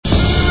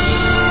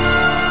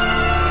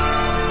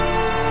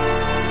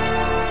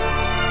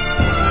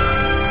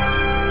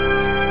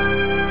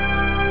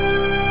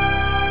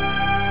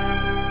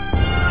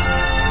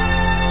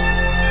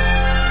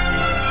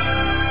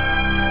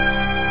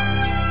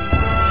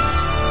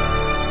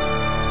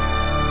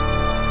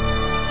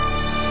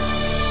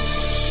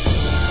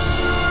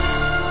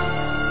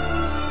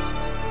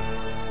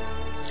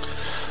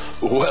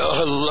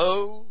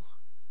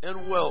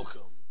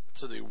welcome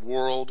to the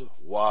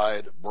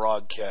worldwide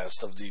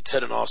broadcast of the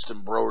Ted and Austin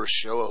Brewers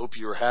Show. I hope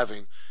you are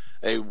having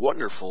a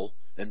wonderful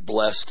and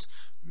blessed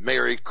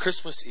Merry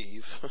Christmas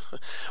Eve.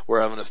 We're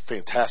having a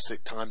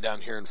fantastic time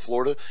down here in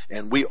Florida,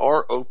 and we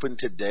are open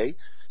today.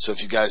 So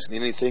if you guys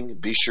need anything,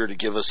 be sure to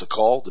give us a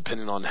call.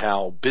 Depending on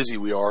how busy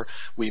we are,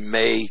 we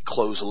may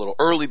close a little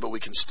early, but we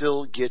can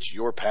still get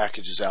your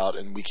packages out,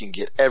 and we can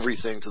get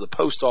everything to the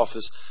post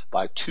office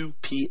by 2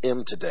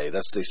 p.m. today.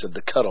 That's, they said,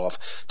 the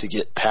cutoff to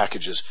get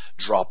packages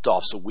dropped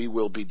off. So we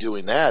will be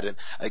doing that. And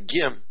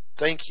again,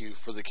 thank you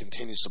for the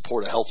continued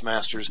support of Health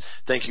Masters.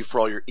 Thank you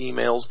for all your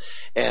emails.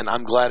 And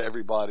I'm glad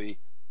everybody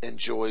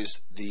enjoys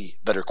the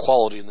better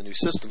quality in the new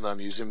system that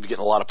I'm using. I'm getting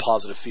a lot of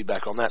positive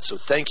feedback on that. So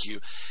thank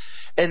you.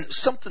 And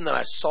something that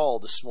I saw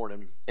this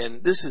morning,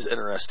 and this is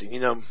interesting,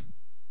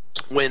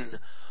 when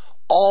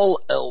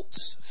all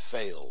else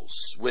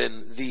fails, when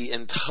the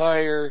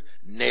entire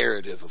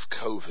narrative of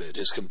COVID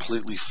has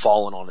completely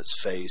fallen on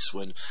its face,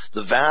 when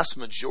the vast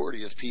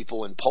majority of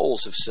people in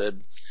polls have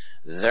said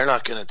they're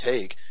not going to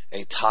take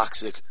a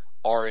toxic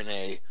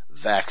RNA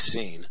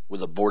vaccine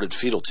with aborted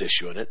fetal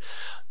tissue in it,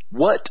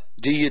 what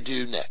do you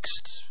do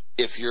next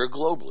if you're a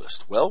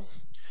globalist? Well,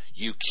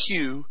 you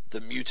cue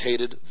the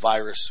mutated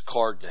virus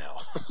card now.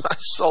 I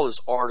saw this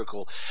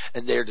article,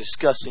 and they're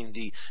discussing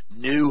the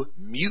new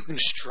mutant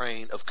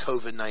strain of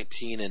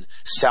COVID-19 in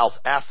South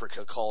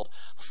Africa called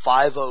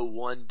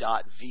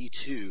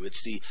 501.V2.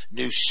 It's the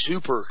new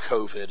super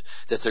COVID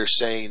that they're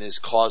saying is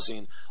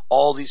causing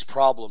all these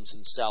problems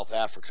in South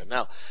Africa.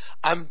 Now,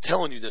 I'm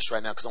telling you this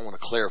right now because I want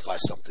to clarify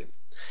something.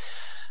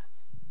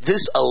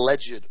 This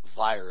alleged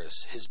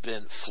virus has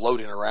been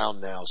floating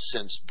around now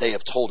since they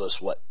have told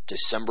us,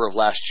 December of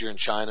last year in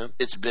China.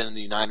 It's been in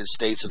the United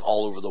States and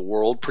all over the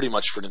world pretty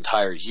much for an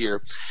entire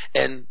year.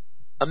 And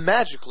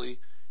magically,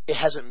 it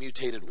hasn't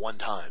mutated one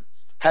time.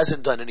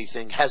 Hasn't done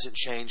anything, hasn't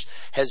changed,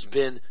 has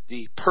been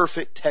the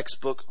perfect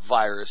textbook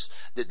virus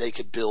that they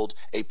could build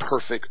a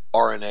perfect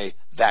RNA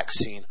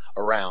vaccine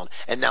around.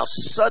 And now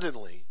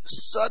suddenly,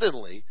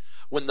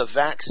 when the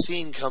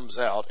vaccine comes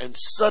out and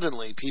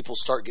suddenly people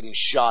start getting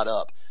shot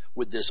up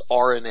with this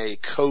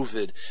RNA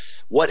COVID,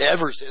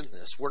 whatever's in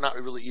this, we're not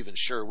really even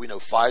sure. We know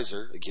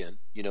Pfizer, again,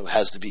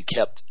 has to be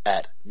kept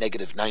at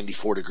negative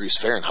 94 degrees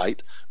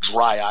Fahrenheit,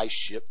 dry ice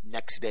ship,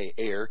 next day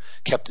air,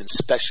 kept in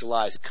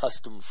specialized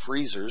custom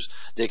freezers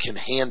that can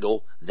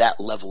handle that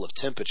level of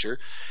temperature.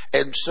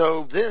 And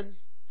so then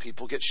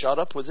people get shot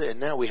up with it. And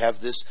now we have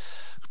this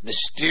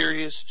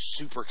mysterious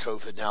super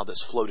COVID now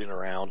that's floating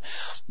around.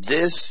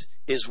 This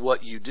is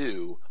what you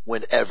do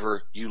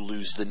whenever you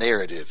lose the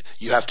narrative.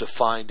 You have to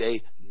find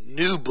a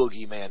new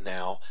boogeyman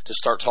now to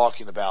start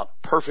talking about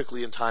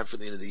perfectly in time for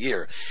the end of the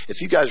year.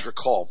 If you guys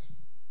recall,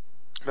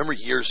 remember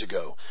years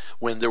ago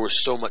when there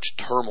was so much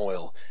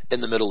turmoil in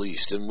the Middle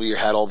East and we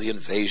had all the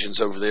invasions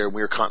over there and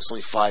we were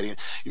constantly fighting?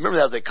 You remember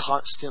how they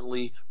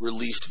constantly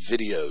released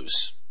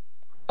videos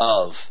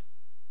of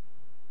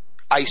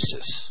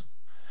ISIS,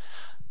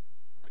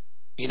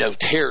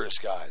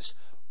 terrorist guys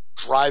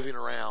driving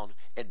around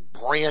in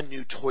brand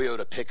new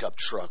Toyota pickup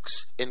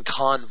trucks in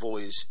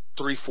convoys,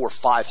 300, 400,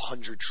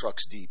 500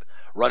 trucks deep,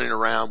 running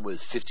around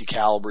with 50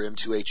 caliber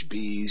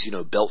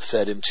M2HBs,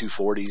 belt-fed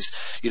M240s,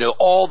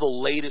 all the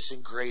latest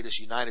and greatest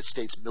United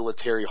States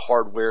military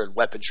hardware and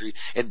weaponry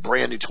in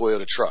brand new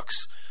Toyota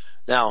trucks.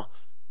 Now,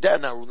 Dad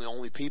and I were the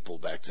only people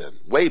back then,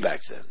 way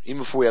back then, even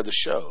before we had the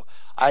show.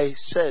 I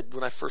said,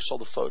 when I first saw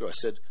the photo, I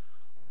said,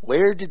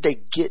 where did they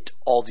get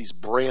all these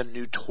brand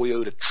new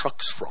Toyota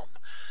trucks from?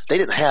 They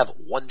didn't have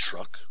one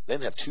truck. They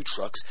didn't have two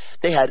trucks.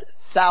 They had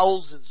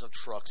thousands of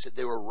trucks that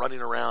they were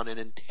running around in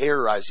and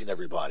terrorizing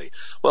everybody.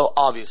 Well,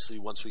 obviously,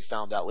 once we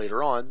found out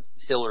later on,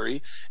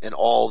 Hillary and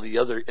all the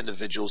other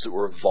individuals that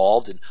were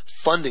involved in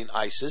funding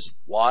ISIS,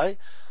 why?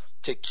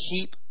 To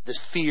keep the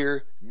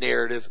fear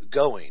narrative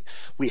going.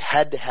 We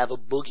had to have a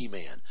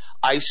boogeyman.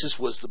 ISIS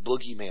was the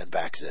boogeyman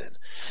back then.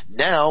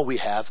 Now we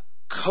have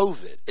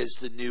COVID as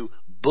the new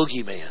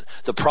boogeyman.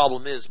 The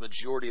problem is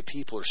majority of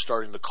people are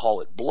starting to call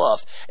it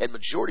bluff, and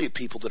majority of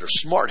people that are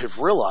smart have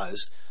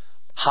realized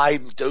high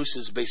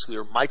doses basically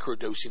are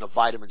microdosing of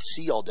vitamin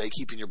C all day,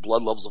 keeping your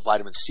blood levels of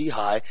vitamin C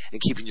high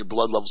and keeping your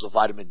blood levels of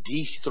vitamin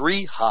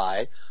D3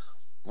 high,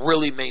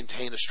 really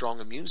maintain a strong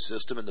immune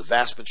system. And the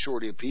vast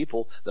majority of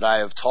people that I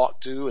have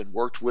talked to and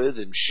worked with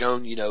and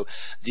shown,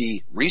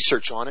 the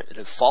research on it and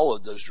have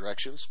followed those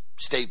directions,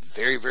 stay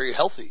very, very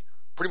healthy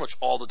pretty much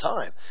all the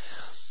time.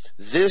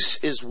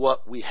 This is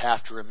what we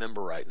have to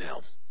remember right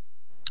now.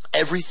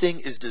 Everything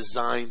is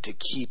designed to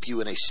keep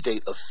you in a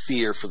state of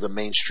fear for the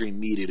mainstream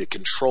media, to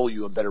control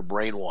you and better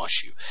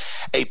brainwash you.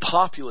 A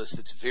populace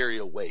that's very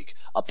awake,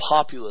 a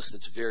populace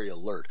that's very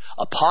alert,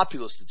 a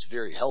populace that's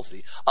very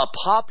healthy, a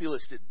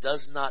populace that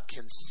does not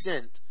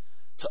consent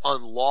to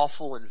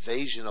unlawful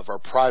invasion of our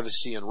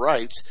privacy and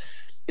rights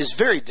is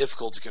very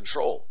difficult to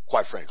control,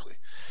 quite frankly.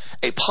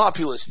 A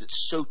populace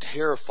that's so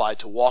terrified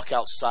to walk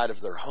outside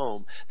of their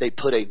home, they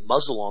put a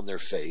muzzle on their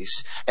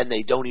face, and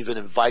they don't even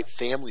invite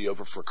family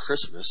over for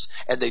Christmas,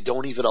 and they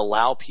don't even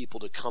allow people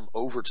to come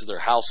over to their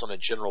house on a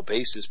general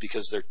basis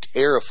because they're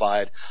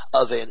terrified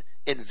of an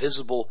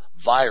invisible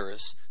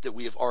virus that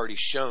we have already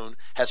shown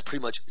has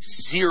pretty much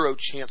zero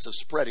chance of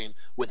spreading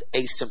with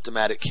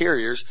asymptomatic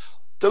carriers.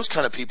 Those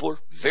kind of people are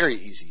very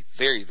easy,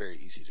 very, very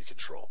easy to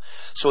control.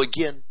 So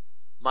again,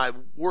 my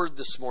word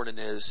this morning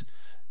is,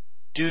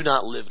 do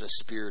not live in a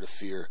spirit of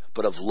fear,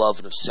 but of love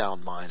and of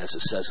sound mind, as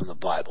it says in the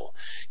Bible.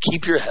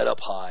 Keep your head up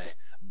high,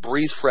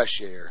 breathe fresh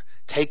air,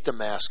 take the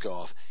mask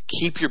off,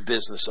 keep your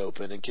business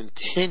open, and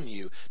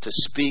continue to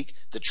speak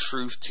the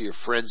truth to your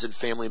friends and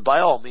family. And by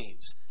all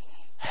means,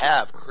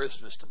 have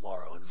Christmas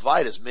tomorrow.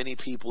 Invite as many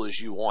people as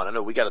you want. I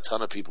know we got a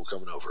ton of people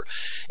coming over.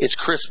 It's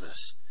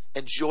Christmas.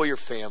 Enjoy your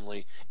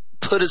family.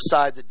 Put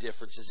aside the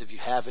differences if you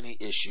have any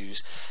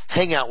issues.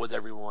 Hang out with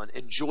everyone.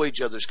 Enjoy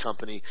each other's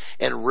company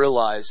and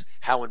realize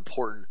how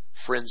important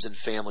friends and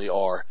family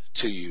are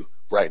to you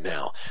right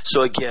now.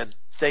 So again,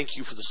 thank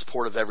you for the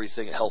support of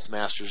everything at Health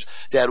Masters.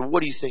 Dad,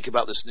 what do you think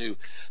about this new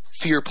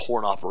fear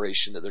porn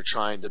operation that they're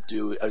trying to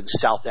do in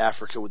South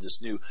Africa with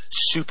this new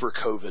super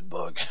COVID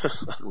bug?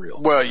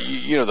 Unreal. Well,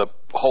 you know, the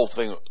whole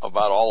thing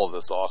about all of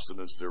this, Austin,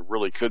 is there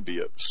really could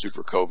be a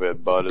super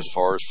COVID bug as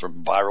far as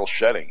from viral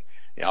shedding.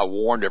 You know, I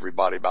warned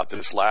everybody about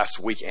this last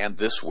week and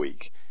this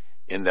week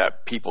in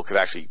that people could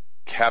actually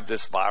have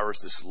this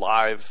virus, this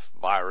live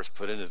virus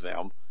put into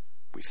them.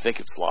 We think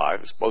it's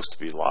live. It's supposed to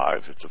be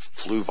live. It's a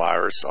flu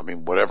virus. I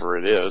mean, whatever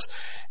it is.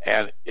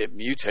 And it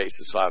mutates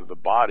inside of the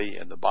body,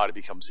 and the body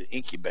becomes the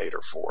incubator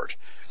for it.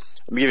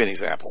 Let me give you an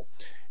example.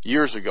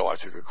 Years ago, I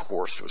took a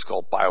course. It was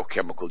called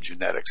Biochemical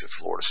Genetics at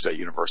Florida State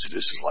University.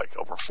 This is like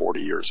over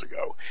 40 years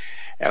ago.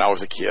 And I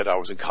was a kid. I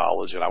was in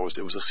college, and it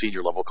was a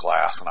senior level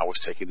class, and I was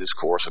taking this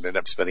course and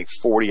ended up spending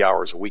 40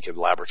 hours a week in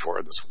laboratory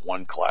on this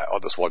one class, on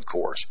this one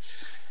course.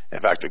 In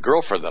fact, the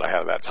girlfriend that I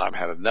had at that time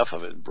had enough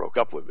of it and broke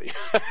up with me.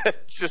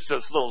 Just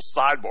this little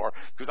sidebar,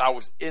 because I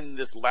was in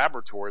this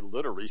laboratory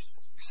literally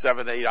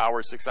 7, 8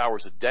 hours, 6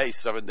 hours a day,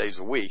 7 days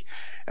a week.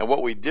 And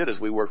what we did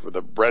is we worked with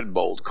a bread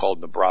mold called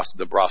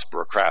Nebraska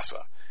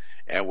crassa.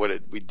 And what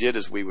we did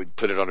is we would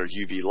put it under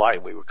UV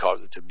light. We would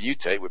cause it to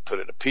mutate. We'd put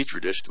it in a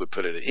petri dish. We'd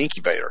put it in an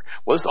incubator.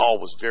 Well, this all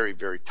was very,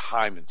 very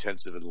time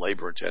intensive and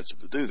labor intensive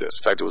to do this.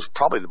 In fact, it was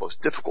probably the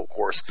most difficult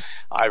course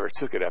I ever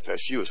took at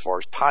FSU as far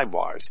as time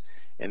wise.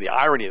 And the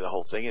irony of the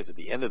whole thing is at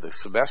the end of the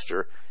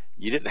semester,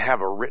 you didn't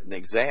have a written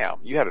exam.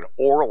 You had an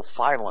oral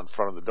final in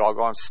front of the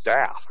doggone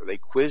staff. They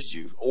quizzed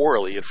you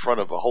orally in front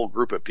of a whole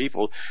group of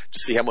people to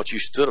see how much you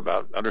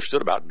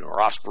understood about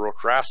Nebraska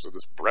crassa,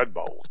 this bread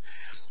mold.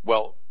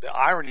 Well, the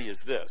irony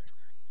is this.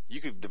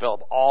 You could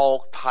develop all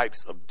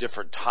types of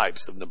different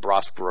types of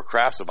Nebraska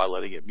crassa by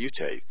letting it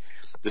mutate.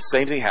 The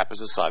same thing happens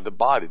inside the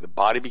body. The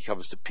body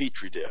becomes the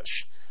petri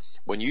dish.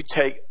 When you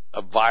take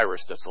a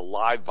virus that's a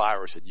live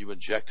virus and you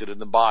inject it in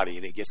the body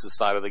and it gets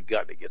inside of the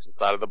gut, and it gets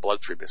inside of the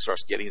bloodstream, and it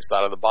starts getting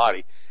inside of the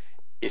body,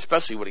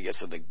 especially when it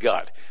gets in the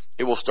gut,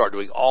 it will start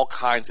doing all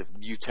kinds of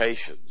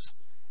mutations,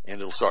 and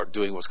it'll start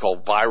doing what's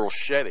called viral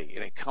shedding,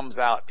 and it comes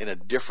out in a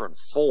different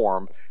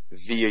form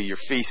via your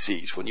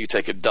feces. When you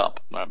take a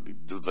dump,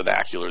 the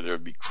vernacular there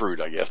would be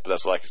crude, I guess, but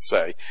that's what I could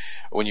say,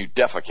 when you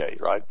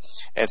defecate, right?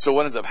 And so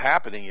what ends up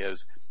happening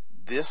is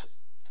this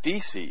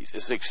feces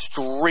is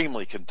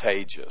extremely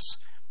contagious.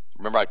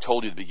 Remember, I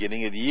told you at the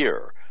beginning of the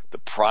year, the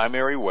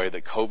primary way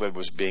that COVID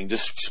was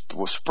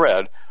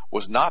spread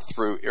was not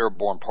through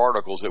airborne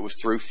particles, it was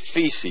through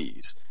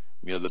feces.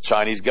 You know, the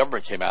Chinese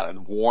government came out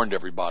and warned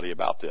everybody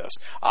about this.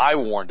 I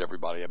warned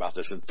everybody about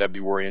this in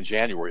February and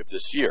January of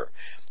this year.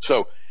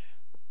 So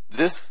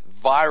this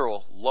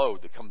viral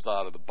load that comes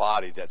out of the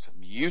body that's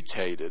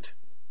mutated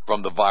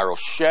from the viral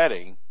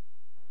shedding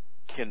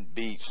can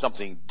be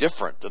something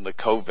different than the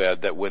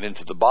COVID that went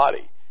into the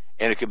body.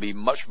 And it can be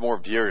much more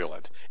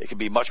virulent. It can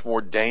be much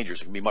more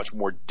dangerous. It can be much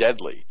more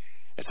deadly.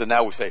 And so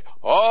now we say,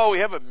 oh, we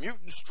have a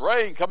mutant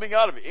strain coming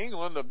out of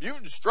England, a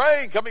mutant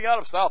strain coming out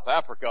of South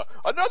Africa,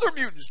 another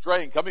mutant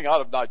strain coming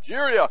out of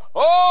Nigeria.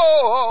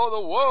 Oh,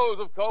 the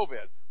woes of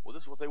COVID. Well,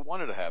 this is what they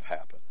wanted to have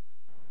happen.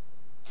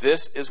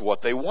 This is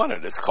what they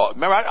wanted. It's called.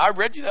 Remember, I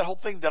read you that whole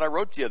thing that I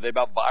wrote to you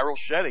about viral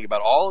shedding,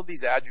 about all of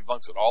these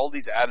adjuvants and all of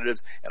these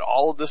additives and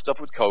all of this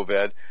stuff with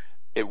COVID.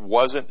 It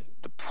wasn't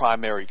the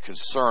primary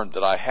concern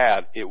that I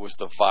had. It was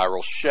the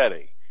viral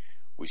shedding.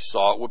 We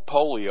saw it with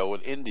polio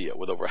in India,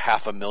 with over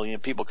 500,000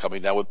 people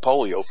coming down with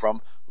polio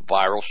from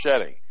viral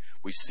shedding.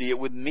 We see it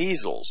with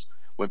measles.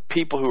 When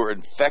people who are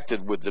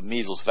infected with the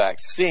measles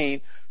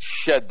vaccine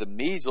shed the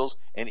measles,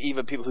 and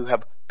even people who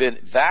have been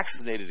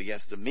vaccinated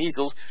against the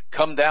measles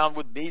come down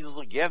with measles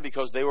again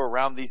because they were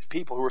around these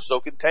people who are so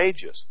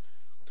contagious.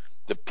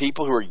 The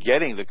people who are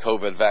getting the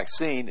COVID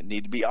vaccine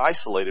need to be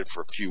isolated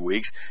for a few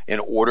weeks in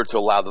order to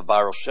allow the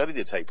viral shedding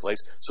to take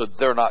place so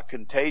they're not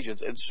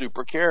contagions and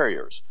super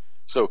carriers.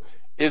 So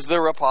is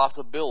there a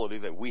possibility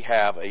that we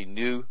have a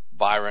new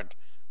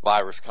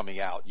virus coming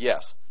out?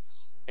 Yes.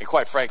 And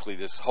quite frankly,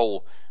 this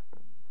whole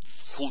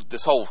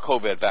this whole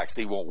COVID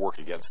vaccine won't work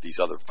against these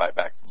other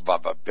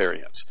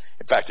variants.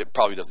 In fact, it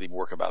probably doesn't even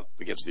work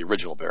against the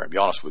original variant, to be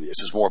honest with you.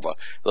 It's just more of a,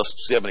 let's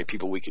see how many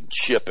people we can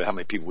chip and how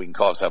many people we can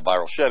cause to have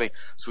viral shedding,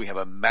 so we have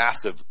a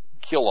massive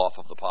kill-off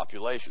of the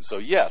population. So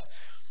yes,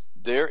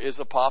 there is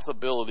a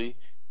possibility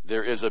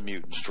there is a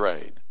mutant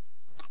strain.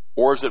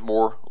 Or is it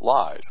more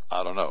lies?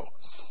 I don't know.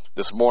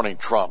 This morning,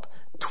 Trump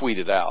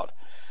tweeted out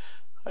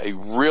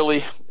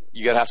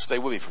you gotta have to stay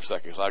with me for a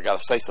second because I gotta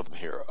say something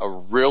here. A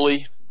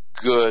really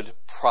good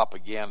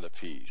propaganda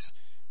piece.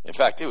 In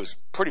fact, it was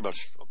pretty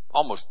much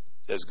almost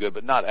as good,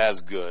 but not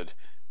as good,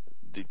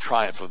 the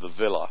Triumph of the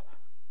Villa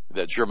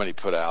that Germany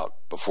put out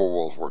before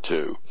World War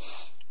II.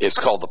 It's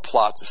called The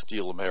Plot to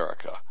Steal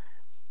America.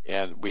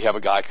 And we have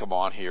a guy come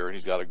on here, and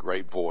he's got a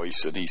great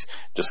voice, and he's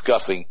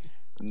discussing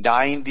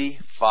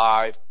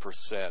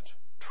 95%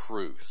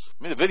 truth.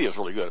 I mean, the video is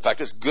really good. In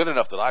fact, it's good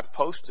enough that I've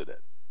posted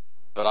it.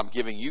 But I'm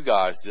giving you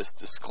guys this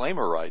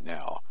disclaimer right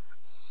now.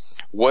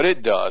 What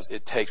it does,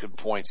 it takes and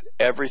points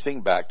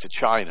everything back to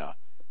China,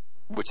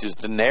 which is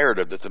the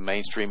narrative that the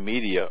mainstream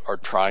media are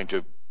trying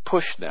to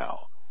push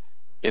now.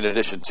 In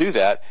addition to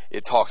that,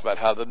 it talks about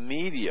how the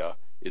media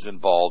is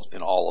involved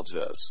in all of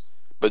this.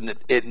 But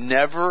it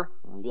never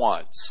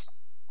once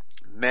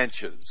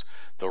mentions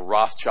the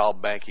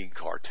Rothschild banking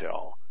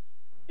cartel.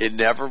 It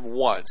never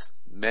once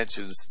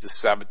mentions the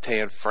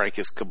Sabbatean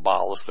Frankist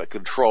Kabbalists that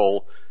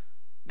control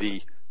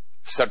the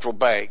central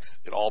banks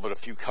in all but a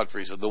few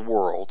countries of the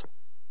world.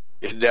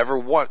 It never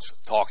once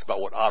talks about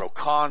what Otto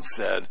Kahn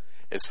said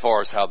as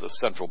far as how the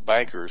central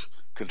bankers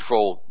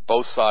control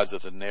both sides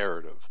of the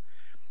narrative.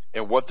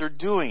 And what they're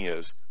doing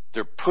is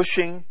they're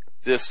pushing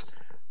this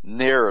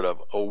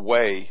narrative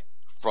away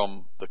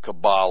from the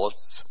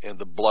Kabbalists and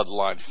the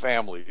bloodline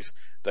families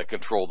that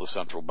control the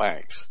central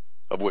banks,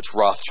 of which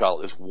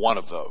Rothschild is one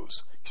of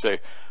those. You say,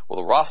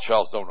 well, the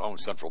Rothschilds don't own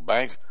central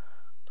banks.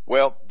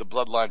 Well, the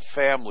bloodline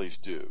families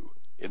do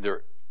in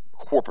their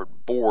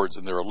corporate boards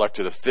and their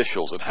elected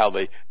officials and how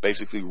they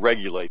basically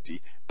regulate the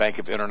Bank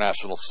of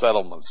International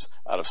Settlements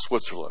out of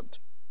Switzerland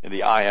and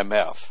the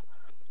IMF.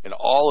 And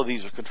all of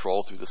these are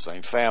controlled through the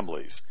same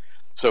families.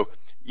 So,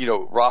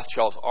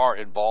 Rothschilds are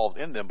involved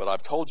in them, but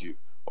I've told you,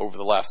 over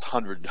the last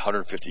 100,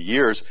 150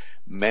 years,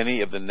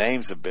 many of the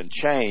names have been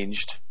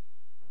changed,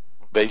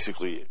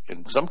 basically,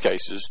 in some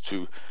cases,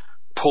 to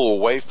pull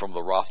away from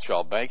the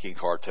Rothschild banking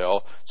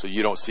cartel so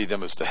you don't see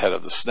them as the head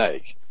of the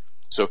snake.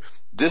 So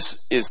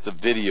this is the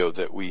video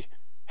that we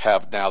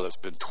have now that's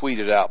been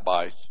tweeted out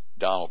by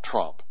Donald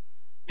Trump.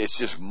 It's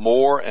just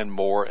more and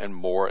more and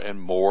more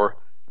and more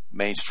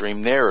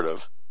mainstream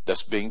narrative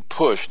that's being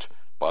pushed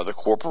by the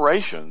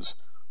corporations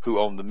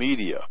who own the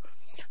media.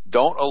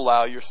 Don't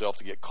allow yourself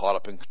to get caught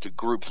up into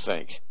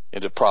groupthink,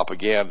 into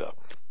propaganda.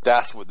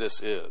 That's what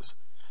this is.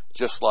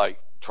 Just like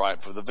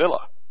Triumph of the Villa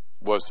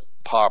was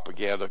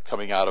propaganda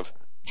coming out of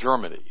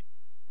Germany.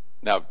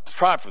 Now,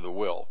 Triumph of the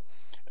Will,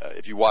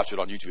 if you watch it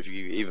on YouTube, if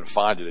you even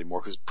find it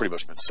anymore, because it's pretty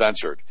much been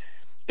censored,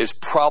 is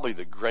probably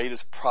the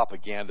greatest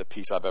propaganda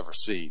piece I've ever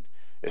seen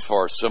as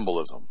far as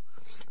symbolism.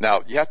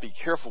 Now, you have to be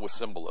careful with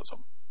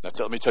symbolism. Now,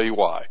 let me tell you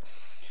why.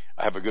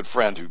 I have a good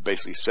friend who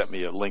basically sent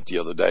me a link the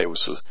other day. It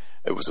was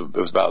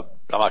about,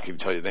 I'm not going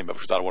to tell you the name of it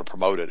because I don't want to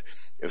promote it.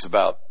 It was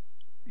about,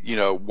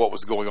 what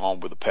was going on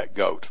with the pet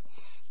goat.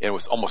 And it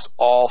was almost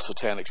all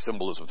satanic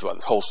symbolism throughout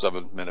this whole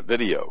 7-minute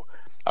video.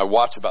 I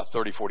watched about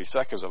 30, 40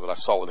 seconds of it. I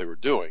saw what they were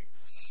doing.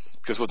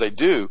 Because what they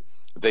do,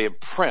 they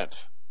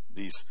imprint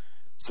these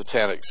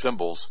satanic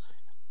symbols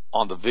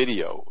on the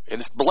video.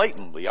 And it's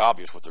blatantly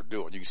obvious what they're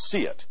doing. You can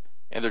see it.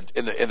 And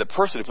the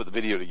person who put the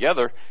video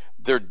together,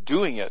 they're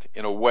doing it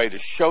in a way to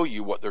show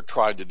you what they're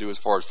trying to do as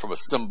far as from a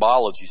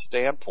symbology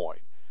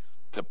standpoint.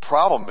 The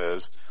problem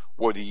is,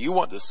 whether you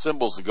want the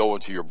symbols to go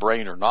into your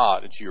brain or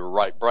not, into your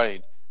right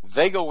brain,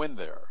 they go in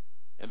there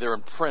and they're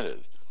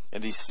imprinted.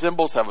 And these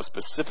symbols have a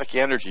specific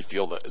energy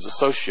field that is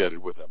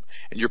associated with them.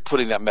 And you're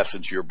putting that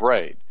message into your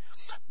brain.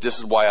 This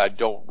is why I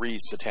don't read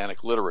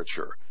satanic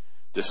literature.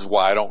 This is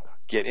why I don't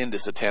get into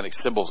satanic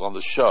symbols on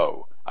the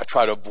show. I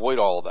try to avoid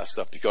all of that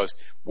stuff because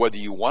whether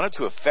you want it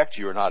to affect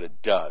you or not,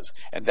 it does.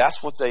 And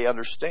that's what they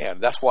understand.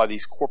 That's why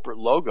these corporate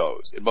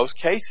logos, in most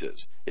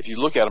cases, if you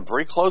look at them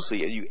very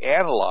closely and you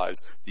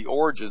analyze the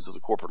origins of the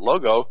corporate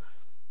logo,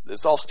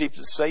 it's all steeped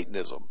in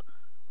Satanism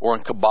or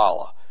in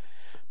Kabbalah.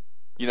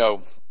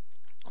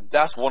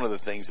 That's one of the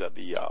things that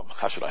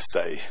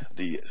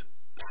the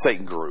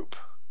Satan group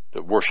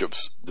that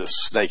worships this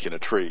snake in a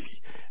tree,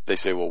 they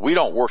say, well, we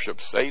don't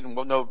worship Satan.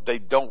 Well, no, they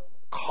don't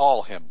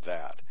call him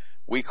that.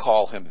 We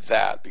call him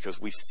that because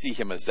we see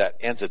him as that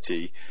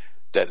entity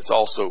that is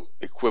also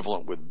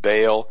equivalent with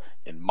Baal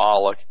and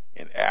Moloch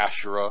and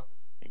Asherah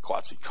and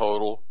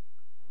Quetzalcoatl,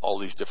 all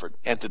these different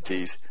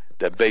entities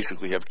that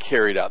basically have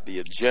carried out the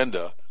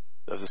agenda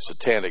of the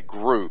satanic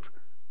group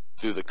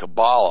through the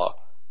Kabbalah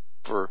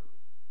for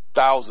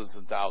thousands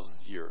and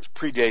thousands of years,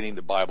 predating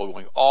the Bible,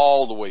 going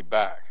all the way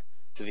back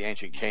to the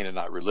ancient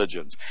Canaanite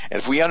religions. And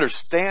if we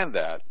understand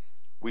that,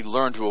 we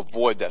learn to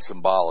avoid that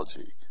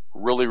symbology.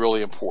 Really,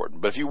 really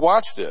important. But if you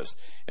watch this,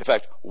 in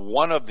fact,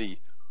 one of the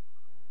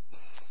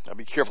I'll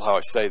be careful how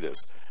I say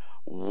this.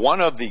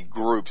 One of the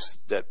groups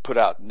that put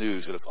out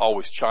news, and it's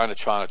always China,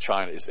 China,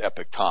 China, is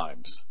Epoch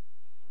Times.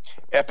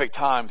 Epoch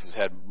Times has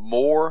had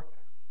more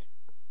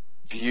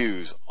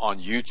views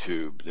on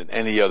YouTube than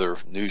any other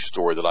news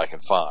story that I can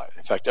find.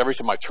 In fact, every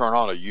time I turn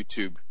on a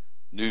YouTube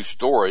news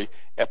story,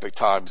 Epoch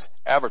Times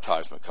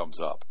advertisement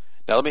comes up.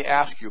 Now, let me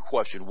ask you a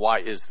question. Why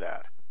is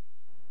that?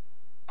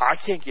 I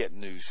can't get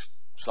news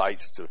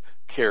sites to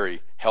carry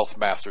Health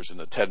Masters and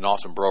the Ted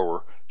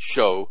Nossenbrower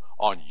show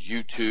on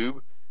YouTube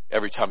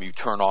every time you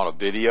turn on a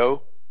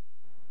video.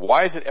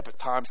 Why is it Epoch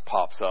Times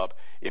pops up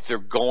if they're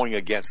going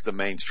against the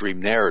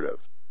mainstream narrative?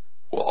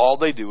 Well, all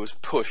they do is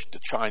push the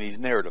Chinese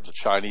narrative, the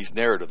Chinese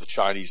narrative, the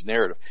Chinese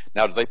narrative.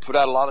 Now, do they put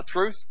out a lot of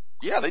truth?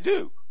 Yeah, they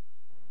do.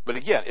 But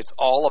again, it's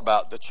all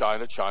about the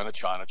China, China,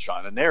 China,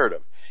 China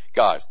narrative.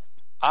 Guys,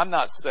 I'm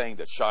not saying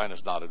that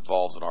China's not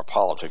involved in our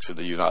politics in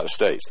the United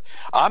States.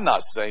 I'm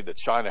not saying that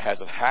China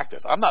hasn't hacked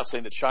us. I'm not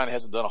saying that China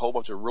hasn't done a whole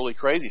bunch of really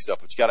crazy stuff,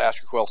 but you got to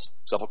ask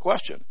yourself a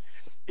question.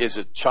 Is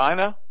it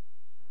China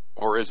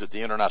or is it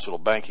the international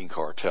banking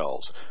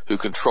cartels who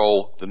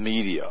control the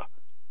media,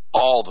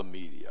 all the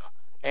media,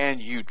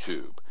 and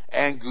YouTube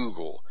and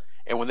Google?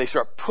 And when they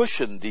start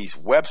pushing these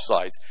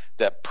websites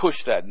that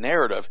push that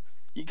narrative,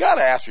 you got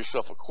to ask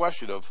yourself a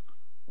question of,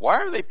 why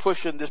are they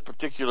pushing this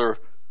particular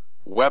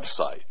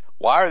website?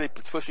 Why are they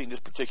pushing this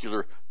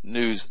particular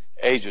news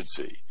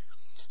agency?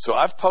 So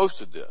I've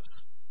posted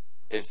this.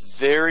 It's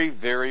very,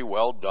 very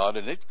well done,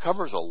 and it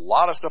covers a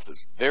lot of stuff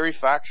that's very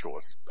factual.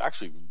 It's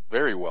actually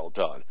very well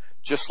done,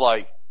 just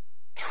like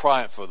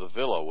Triumph of the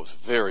Villa was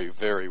very,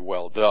 very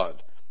well done.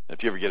 And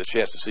if you ever get a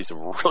chance to see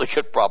some really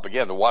good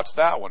propaganda, watch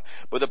that one.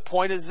 But the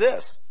point is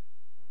this.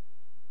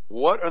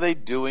 What are they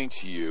doing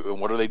to you,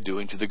 and what are they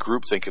doing to the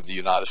groupthink of the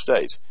United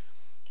States?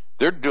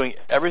 They're doing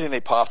everything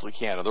they possibly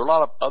can. And there are a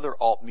lot of other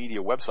alt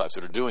media websites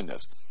that are doing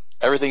this.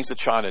 Everything's the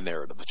China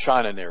narrative, the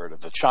China narrative,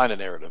 the China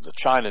narrative, the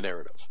China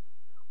narrative.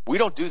 We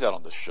don't do that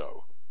on this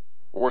show.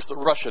 Or it's the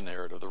Russian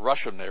narrative, the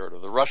Russian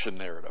narrative, the Russian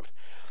narrative.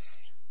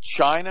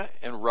 China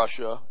and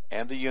Russia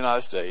and the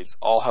United States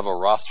all have a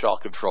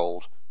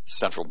Rothschild-controlled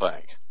central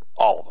bank.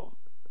 All of them.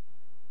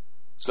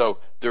 So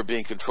they're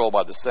being controlled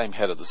by the same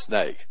head of the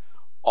snake.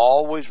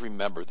 Always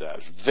remember that.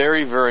 It's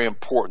very, very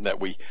important that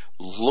we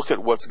look at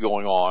what's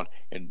going on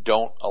and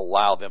don't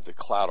allow them to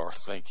cloud our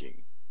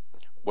thinking.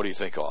 What do you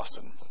think,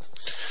 Austin?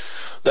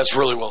 That's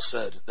really well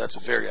said.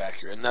 That's very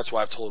accurate. And that's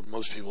why I've told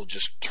most people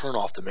just turn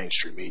off the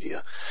mainstream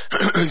media.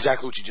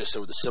 Exactly what you just said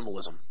with the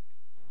symbolism.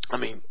 I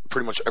mean,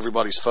 pretty much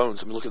everybody's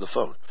phones. I mean, look at the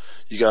phone.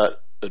 You got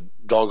a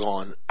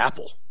doggone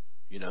apple,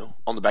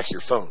 on the back of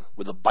your phone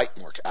with a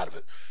bite mark out of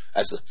it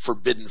as the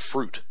forbidden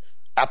fruit.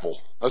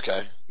 Apple.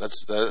 Okay.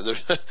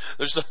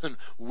 There's nothing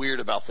weird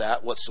about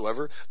that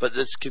whatsoever, but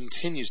this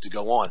continues to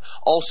go on.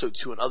 Also,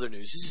 too, in other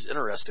news, this is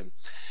interesting.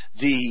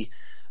 The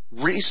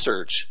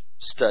research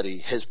study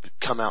has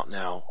come out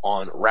now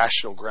on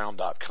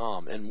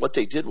rationalground.com, and what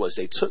they did was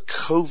they took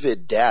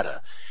COVID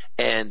data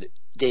and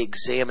they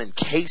examined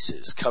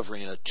cases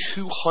covering a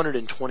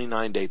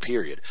 229-day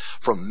period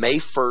from May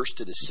 1st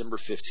to December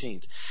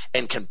 15th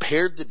and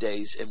compared the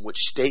days in which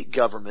state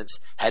governments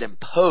had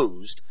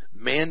imposed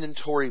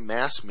mandatory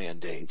mask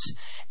mandates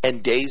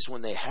and days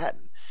when they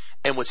hadn't.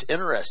 And what's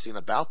interesting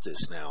about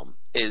this now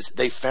is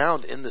they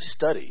found in the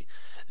study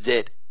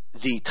that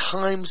the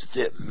times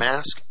that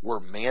masks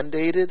were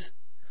mandated,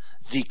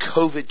 the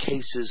COVID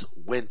cases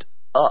went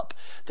up.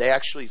 They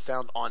actually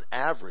found on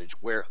average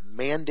where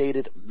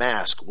mandated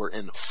masks were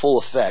in full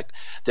effect,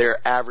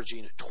 they're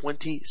averaging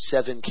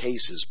 27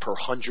 cases per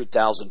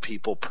 100,000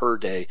 people per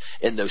day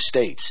in those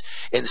states.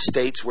 In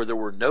states where there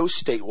were no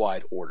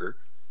statewide order,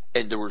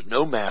 and there was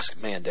no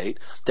mask mandate,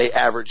 they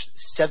averaged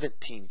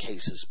 17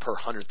 cases per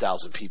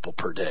 100,000 people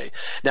per day.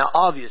 Now,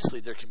 obviously,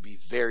 there can be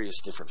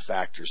various different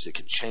factors that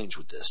can change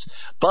with this.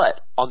 But,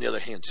 on the other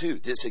hand, too,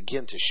 this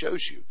again just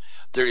shows you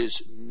there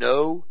is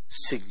no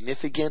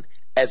significant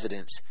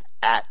evidence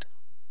at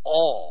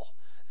all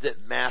that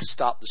masks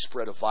stop the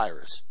spread of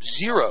virus.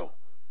 Zero.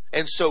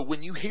 And so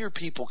when you hear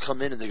people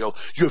come in and they go,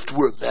 you have to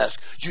wear a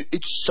mask,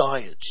 it's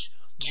science.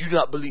 Do you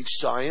not believe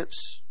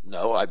science?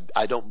 No,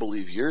 I don't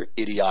believe your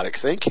idiotic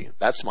thinking.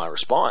 That's my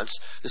response.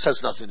 This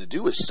has nothing to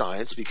do with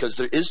science because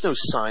there is no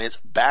science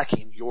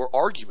backing your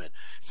argument.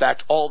 In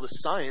fact, all the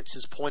science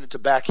has pointed to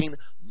backing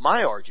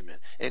my argument,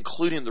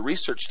 including the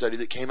research study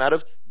that came out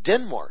of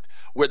Denmark,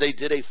 where they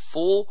did a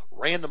full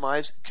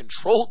randomized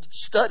controlled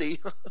study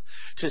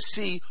to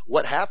see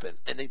what happened.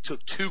 And they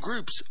took two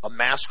groups, a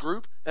masked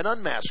group and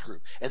unmasked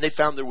group. And they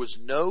found there was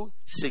no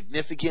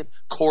significant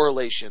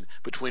correlation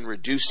between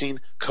reducing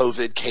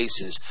COVID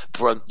cases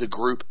from the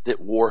group that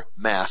wore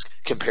masks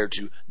compared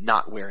to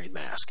not wearing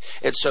masks.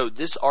 And so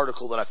this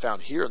article that I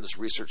found here in this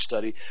research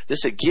study,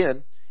 this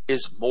again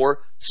is more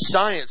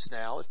science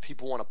now, if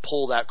people want to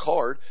pull that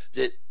card,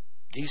 that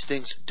these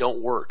things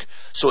don't work.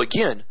 So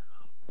again,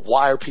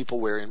 why are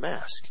people wearing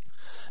masks?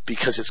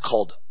 Because it's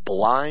called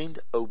blind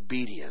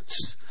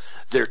obedience.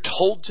 They're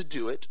told to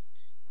do it.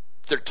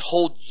 They're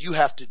told you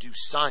have to do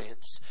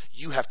science.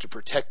 You have to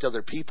protect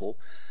other people.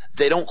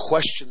 They don't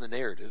question the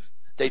narrative.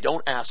 They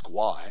don't ask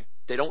why.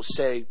 They don't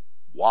say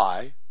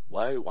why.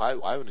 Why do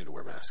I need to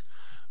wear a mask?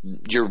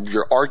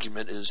 Your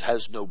argument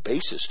has no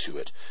basis to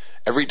it.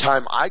 Every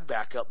time I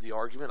back up the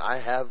argument, I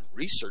have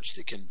research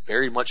that can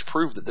very much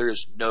prove that there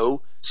is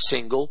no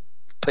single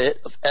bit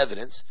of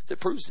evidence that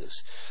proves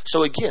this.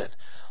 So again,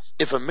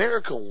 if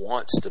America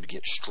wants to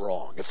get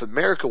strong, if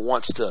America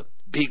wants to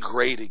be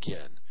great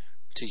again,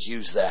 to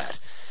use that,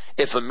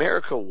 if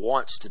America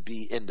wants to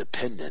be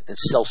independent and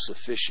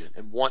self-sufficient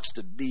and wants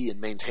to be and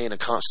maintain a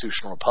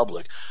constitutional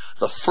republic,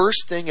 the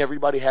first thing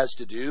everybody has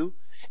to do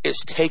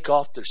is take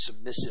off their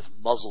submissive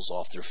muzzles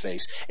off their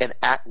face and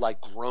act like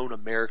grown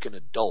American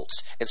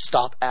adults and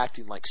stop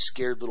acting like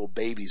scared little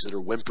babies that are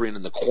whimpering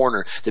in the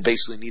corner that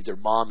basically need their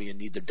mommy and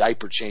need their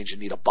diaper change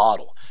and need a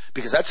bottle.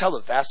 Because that's how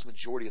the vast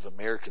majority of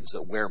Americans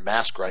that wear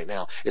masks right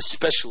now,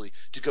 especially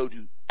to go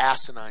do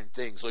asinine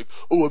things like,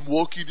 oh, I'm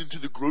walking into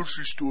the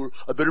grocery store,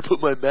 I better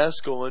put my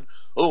mask on.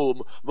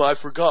 Oh, I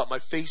forgot, my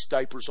face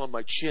diaper's on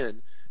my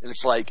chin. And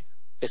it's like,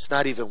 it's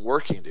not even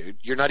working, dude.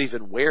 You're not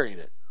even wearing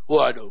it. Well,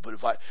 I know, but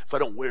if I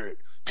don't wear it,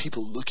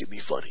 people look at me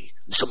funny.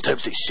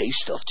 Sometimes they say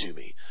stuff to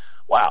me.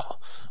 Wow.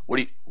 What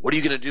are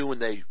you going to do when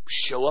they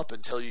show up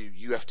and tell you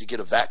you have to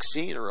get a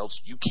vaccine or else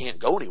you can't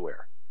go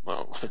anywhere?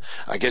 Well,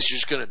 I guess you're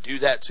just going to do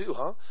that too,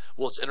 huh?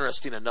 Well, it's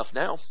interesting enough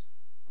now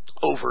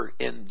over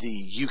in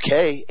the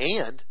UK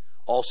and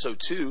also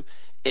too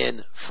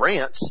in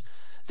France,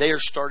 they are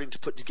starting to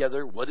put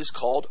together what is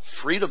called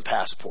freedom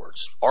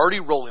passports,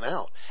 already rolling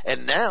out.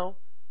 And now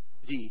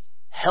the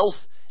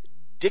health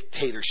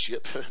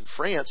dictatorship in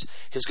France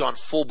has gone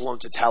full-blown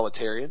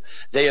totalitarian.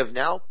 They have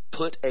now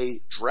put a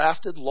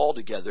drafted law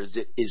together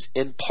that is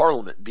in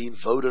Parliament being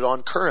voted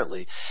on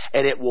currently,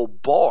 and it will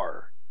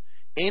bar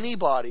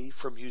anybody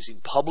from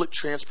using public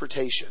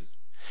transportation,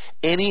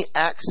 any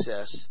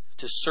access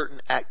to certain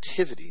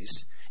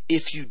activities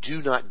if you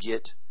do not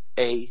get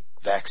a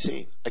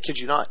vaccine. I kid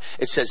you not.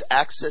 It says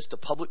access to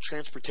public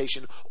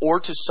transportation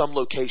or to some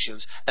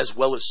locations as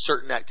well as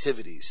certain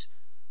activities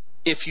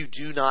if you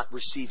do not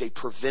receive a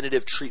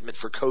preventative treatment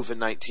for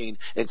COVID-19,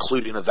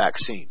 including a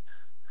vaccine.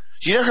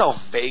 Do you know how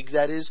vague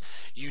that is?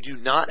 You do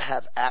not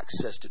have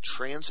access to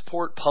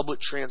transport, public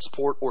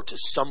transport, or to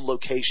some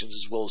locations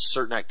as well as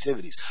certain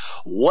activities.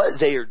 What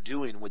they are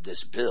doing with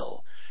this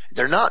bill,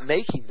 they're not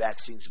making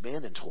vaccines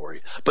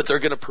mandatory, but they're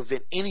going to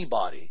prevent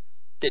anybody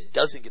that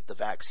doesn't get the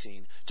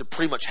vaccine to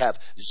pretty much have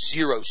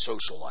zero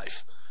social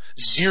life.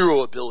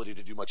 Zero ability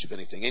to do much of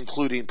anything,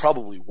 including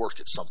probably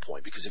work at some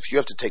point. Because if you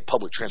have to take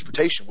public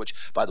transportation, which,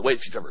 by the way,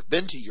 if you've ever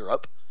been to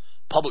Europe,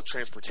 public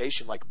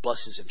transportation like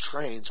buses and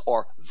trains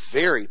are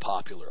very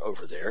popular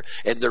over there.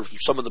 And they're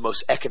some of the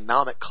most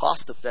economic,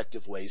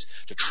 cost-effective ways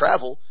to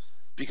travel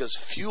because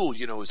fuel,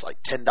 is like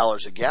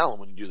 $10 a gallon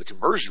when you do the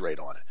conversion rate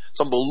on it.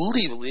 It's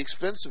unbelievably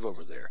expensive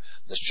over there.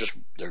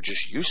 They're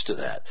just used to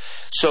that.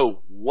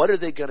 So what are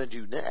they going to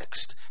do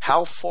next?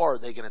 How far are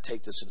they going to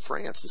take this in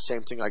France? The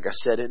same thing, like I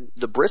said,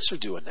 the Brits are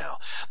doing now.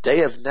 They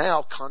have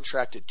now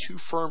contracted 2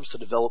 firms to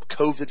develop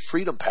COVID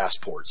freedom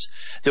passports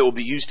that will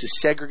be used to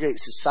segregate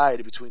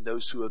society between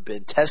those who have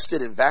been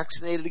tested and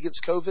vaccinated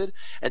against COVID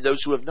and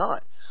those who have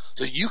not.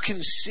 So you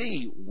can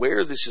see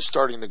where this is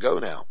starting to go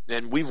now.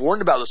 And we've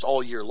warned about this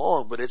all year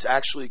long, but it's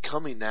actually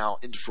coming now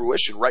into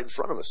fruition right in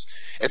front of us.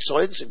 And so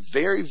it's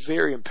very,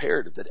 very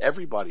imperative that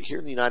everybody here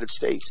in the United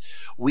States,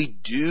 we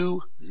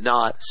do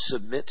not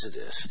submit to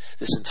this.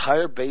 This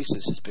entire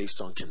basis is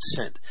based on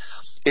consent.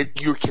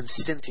 You're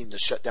consenting to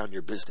shut down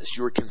your business.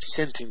 You're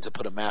consenting to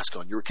put a mask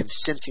on. You're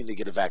consenting to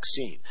get a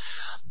vaccine.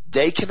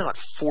 They cannot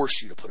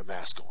force you to put a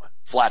mask on,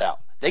 flat out.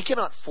 They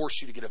cannot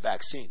force you to get a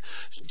vaccine.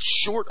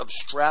 Short of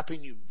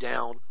strapping you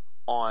down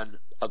on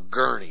a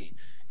gurney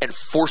and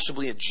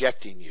forcibly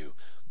injecting you,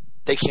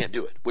 they can't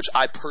do it, which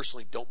I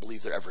personally don't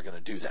believe they're ever going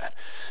to do that.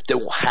 They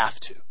won't have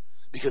to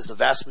because the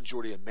vast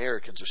majority of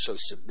Americans are so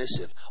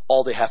submissive.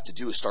 All they have to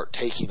do is start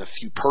taking a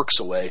few perks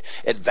away,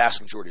 and the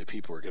vast majority of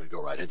people are going to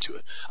go right into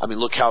it. I mean,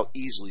 look how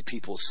easily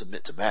people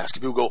submit to masks.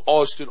 People go,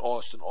 Austin,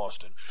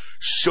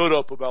 shut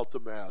up about the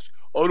mask.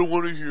 I don't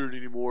want to hear it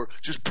anymore.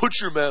 Just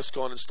put your mask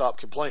on and stop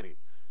complaining.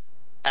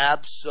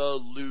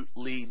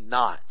 Absolutely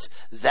not.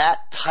 That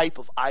type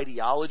of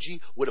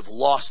ideology would have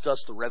lost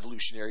us the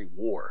Revolutionary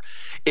War.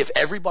 If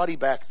everybody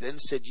back then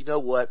said, you know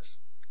what,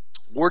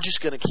 we're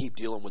just going to keep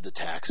dealing with the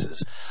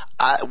taxes.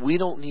 We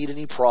don't need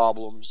any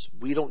problems.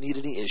 We don't need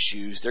any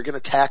issues. They're going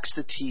to tax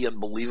the tea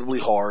unbelievably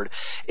hard.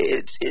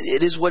 It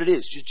is what it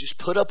is. Just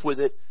put up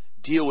with it.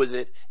 Deal with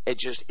it, and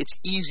it's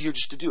easier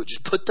just to do it.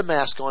 Just put the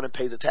mask on and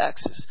pay the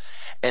taxes.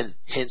 And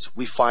hence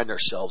we find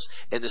ourselves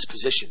in this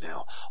position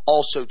now.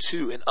 Also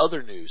too, in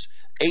other news,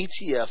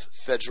 ATF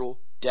federal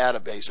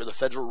database or the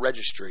federal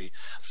registry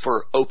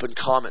for open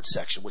comment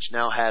section, which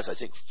now has, I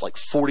think, like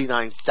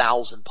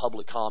 49,000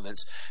 public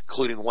comments,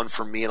 including one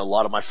from me and a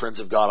lot of my friends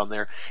have got on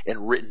there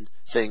and written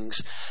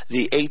things.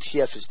 The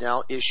ATF has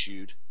now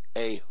issued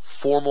a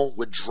formal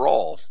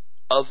withdrawal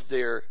of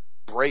their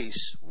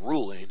brace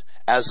ruling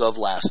as of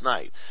last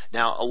night.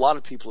 Now, a lot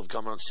of people have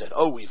come on and said,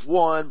 oh, we've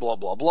won, blah,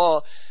 blah,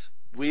 blah.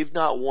 We've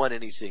not won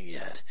anything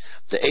yet.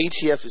 The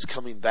ATF is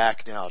coming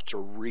back now to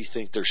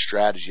rethink their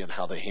strategy on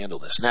how they handle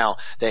this. Now,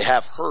 they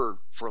have heard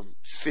from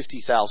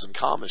 50,000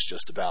 comments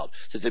just about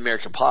that the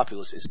American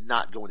populace is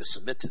not going to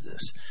submit to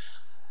this.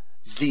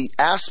 The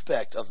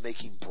aspect of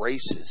making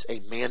braces a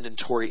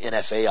mandatory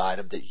NFA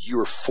item that you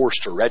are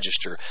forced to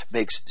register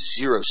makes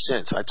zero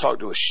sense. I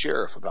talked to a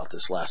sheriff about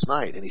this last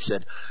night, and he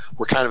said,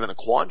 we're kind of in a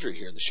quandary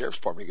here in the sheriff's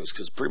department. He goes,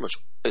 because pretty much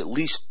at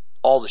least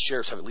all the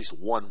sheriffs have at least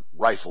one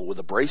rifle with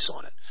a brace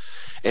on it.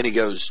 And he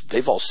goes,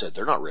 they've all said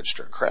they're not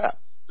registering crap.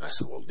 And I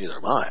said, well, neither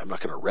am I. I'm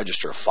not going to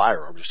register a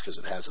firearm just because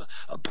it has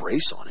a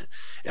brace on it.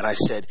 And I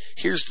said,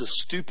 here's the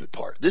stupid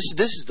part. This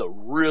is the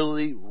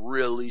really,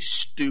 really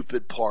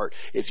stupid part.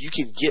 If you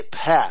can get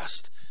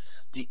past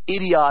the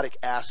idiotic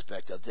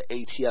aspect of the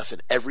ATF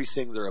and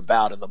everything they're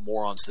about and the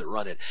morons that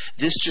run it,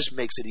 this just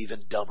makes it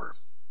even dumber.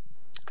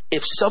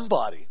 If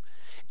somebody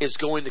is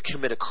going to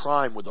commit a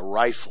crime with a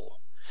rifle,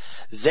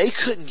 they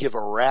couldn't give a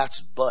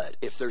rat's butt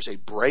if there's a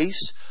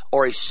brace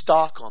or a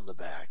stock on the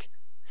back.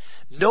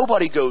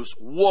 Nobody goes,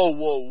 whoa,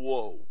 whoa,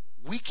 whoa.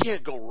 We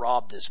can't go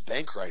rob this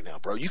bank right now,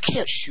 bro. You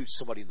can't shoot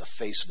somebody in the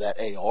face with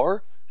that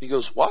AR. He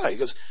goes, why? He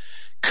goes,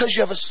 because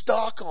you have a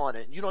stock on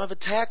it and you don't have a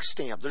tax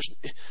stamp.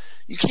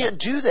 You can't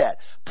do that.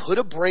 Put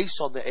a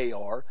brace on the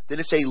AR, then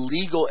it's a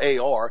legal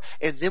AR,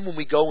 and then when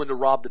we go in to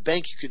rob the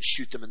bank, you can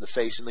shoot them in the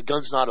face and the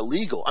gun's not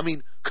illegal. I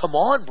mean, come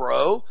on,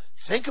 bro.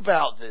 Think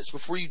about this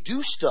before you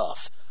do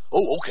stuff.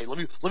 Oh, okay, let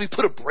me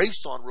put a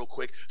brace on real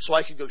quick so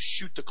I can go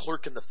shoot the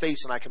clerk in the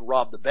face and I can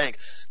rob the bank.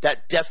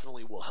 That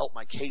definitely will help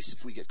my case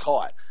if we get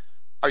caught.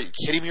 Are you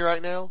kidding me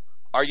right now?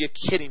 Are you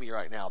kidding me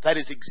right now? That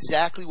is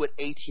exactly what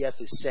ATF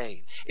is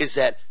saying, is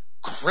that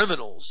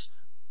criminals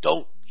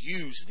don't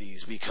use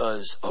these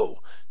because,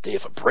 they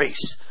have a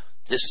brace.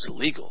 This is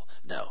illegal.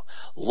 No.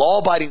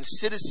 Law-abiding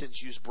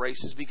citizens use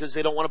braces because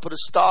they don't want to put a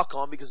stock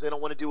on, because they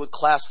don't want to deal with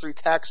Class 3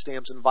 tax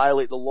stamps and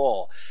violate the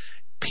law.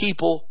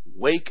 People,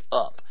 wake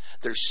up.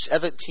 There's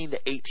 17 to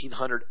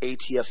 1,800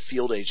 ATF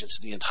field agents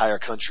in the entire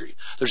country.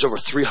 There's over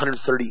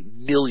 330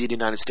 million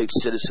United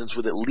States citizens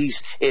with at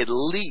least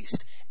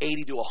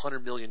 80 to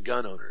 100 million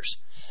gun owners.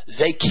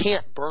 They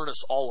can't burn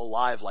us all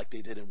alive like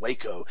they did in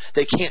Waco.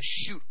 They can't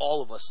shoot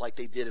all of us like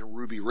they did in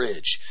Ruby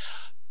Ridge.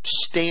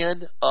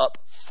 Stand up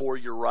for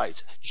your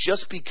rights.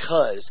 Just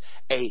because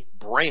a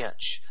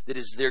branch that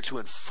is there to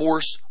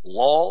enforce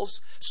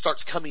laws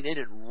starts coming in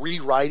and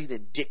rewriting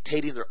and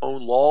dictating their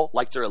own law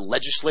like they're a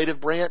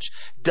legislative branch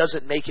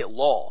doesn't make it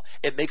law.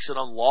 It makes it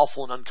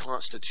unlawful and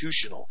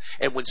unconstitutional.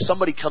 And when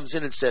somebody comes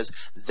in and says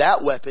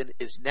that weapon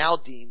is now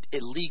deemed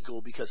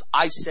illegal because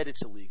I said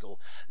it's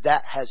illegal,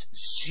 that has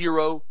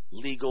zero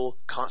legal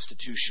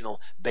constitutional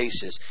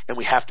basis. And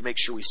we have to make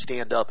sure we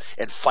stand up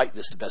and fight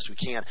this the best we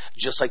can,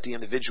 just like the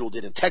individual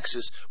did in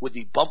Texas with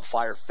the bump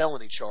fire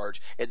felony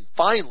charge. And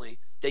finally,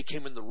 they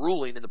came in the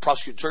ruling and the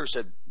prosecuting attorney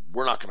said,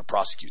 we're not going to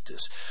prosecute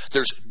this.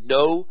 There's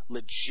no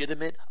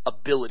legitimate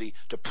ability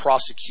to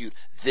prosecute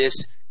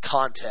this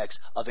context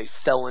of a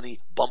felony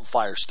bump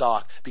fire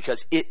stock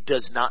because it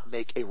does not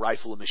make a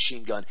rifle a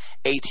machine gun.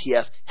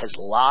 ATF has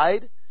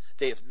lied.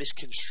 They have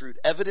misconstrued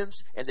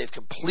evidence, and they've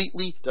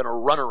completely done a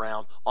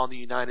runaround on the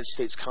United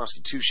States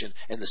Constitution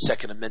and the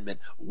Second Amendment.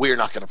 We're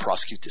not going to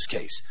prosecute this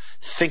case.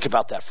 Think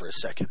about that for a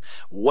second.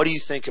 What do you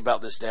think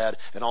about this, Dad?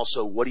 And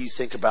also, what do you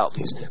think about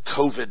these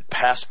COVID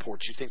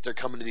passports? You think they're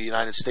coming to the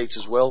United States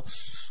as well?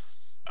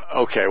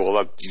 Okay,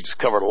 well, you just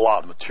covered a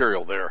lot of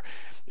material there.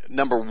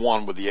 Number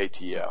one, with the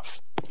ATF,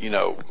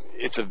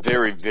 it's a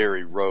very,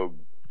 very rogue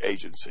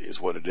agency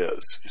is what it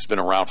is. It's been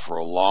around for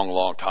a long,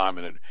 long time,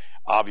 and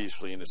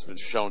obviously, and it's been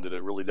shown that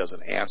it really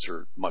doesn't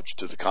answer much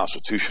to the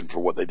Constitution for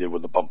what they did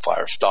with the bump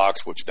fire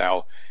stocks, which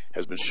now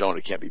has been shown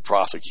it can't be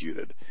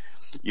prosecuted.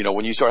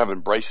 When you start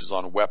having braces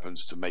on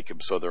weapons to make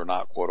them so they're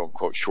not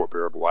quote-unquote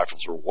short-barreled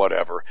rifles or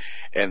whatever,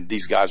 and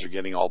these guys are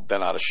getting all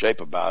bent out of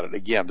shape about it,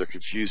 again, they're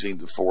confusing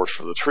the forest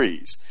for the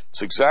trees.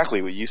 It's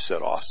exactly what you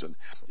said, Austin.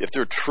 If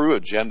their true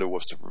agenda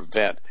was to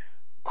prevent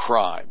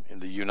crime in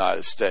the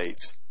United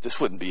States, this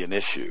wouldn't be an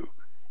issue.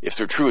 If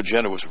their true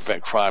agenda was to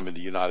prevent crime in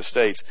the United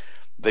States,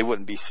 they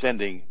wouldn't be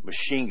sending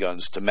machine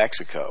guns to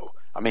Mexico.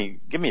 I mean,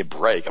 give me a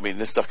break. I mean,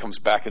 this stuff comes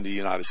back into the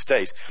United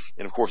States.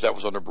 And, of course, that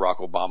was under Barack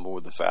Obama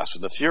with the Fast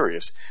and the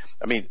Furious.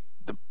 I mean,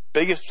 the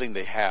biggest thing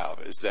they have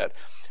is that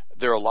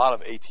there are a lot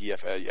of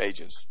ATF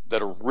agents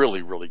that are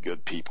really, really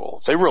good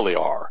people. They really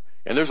are.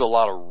 And there's a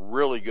lot of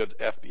really good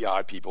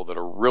FBI people that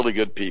are really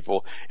good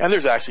people. And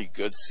there's actually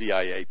good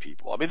CIA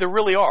people. I mean, there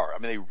really are. I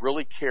mean, they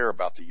really care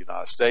about the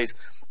United States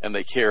and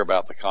they care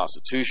about the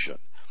Constitution.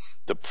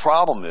 The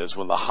problem is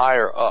when the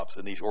higher ups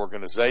in these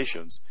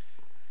organizations,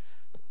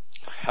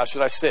 how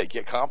should I say it,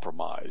 get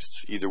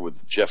compromised, either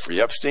with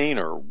Jeffrey Epstein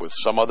or with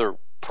some other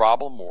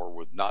problem or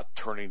with not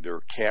turning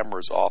their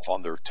cameras off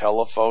on their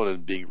telephone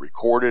and being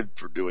recorded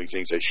for doing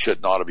things they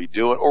should not be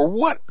doing or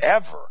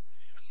whatever.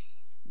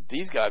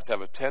 These guys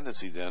have a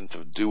tendency then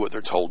to do what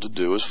they're told to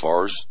do as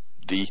far as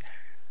the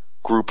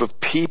group of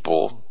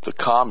people, the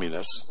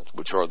communists,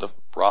 which are the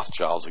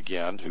Rothschilds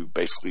again, who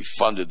basically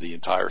funded the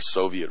entire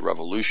Soviet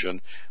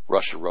revolution,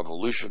 Russian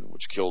revolution,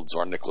 which killed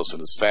Tsar Nicholas and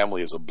his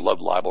family as a blood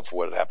libel for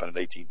what had happened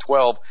in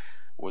 1812,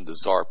 when the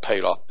Tsar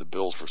paid off the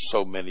bills for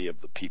so many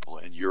of the people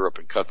in Europe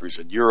and countries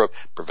in Europe,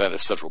 prevented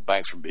central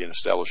banks from being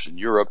established in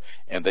Europe,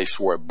 and they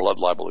swore a blood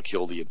libel to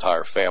kill the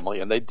entire family,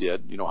 and they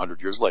did,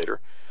 100 years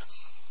later.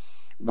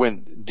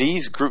 When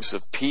these groups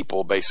of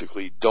people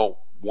basically don't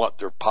want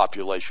their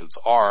populations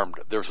armed,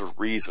 there's a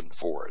reason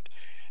for it.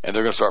 And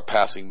they're going to start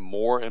passing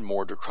more and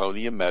more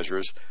draconian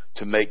measures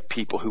to make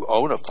people who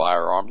own a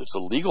firearm that's a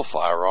legal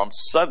firearm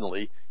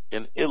suddenly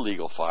an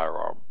illegal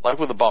firearm, like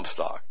with a bump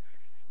stock.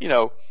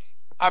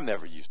 I've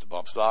never used a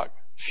bump stock.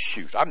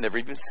 Shoot, I've never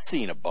even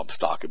seen a bump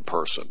stock in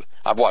person.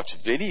 I've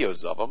watched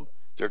videos of them.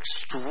 They're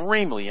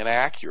extremely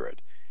inaccurate.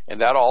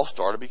 And that all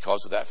started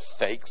because of that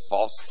fake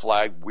false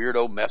flag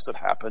weirdo mess that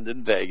happened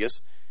in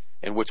Vegas,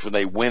 in which when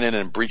they went in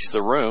and breached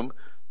the room,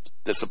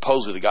 that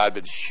supposedly the guy had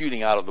been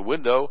shooting out of the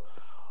window,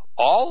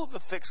 all of the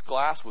fixed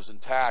glass was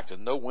intact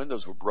and no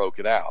windows were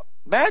broken out.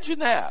 Imagine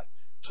that.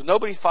 So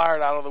nobody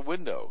fired out of the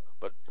window.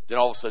 But then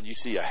all of a sudden you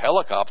see a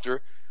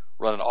helicopter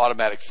run an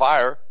automatic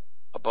fire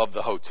above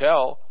the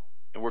hotel,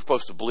 and we're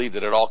supposed to believe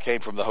that it all came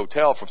from the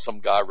hotel from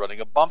some guy running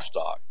a bump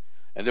stock.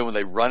 And then when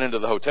they run into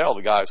the hotel,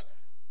 the guy's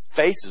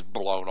face is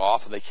blown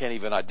off and they can't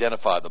even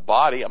identify the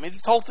body. I mean,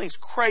 this whole thing's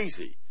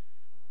crazy.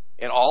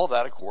 And all of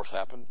that, of course,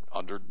 happened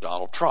under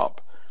Donald Trump.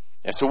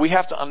 And so we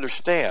have to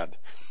understand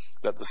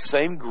that the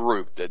same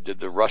group that did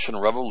the Russian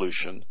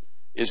Revolution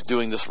is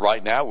doing this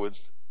right now with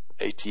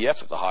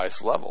ATF at the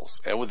highest levels,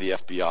 and with the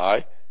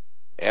FBI,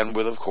 and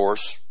with, of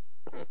course,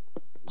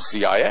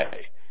 CIA.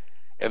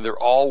 And they're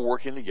all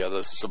working together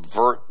to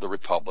subvert the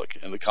Republic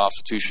and the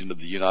Constitution of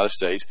the United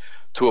States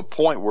to a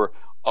point where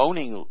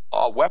owning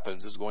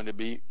weapons is going to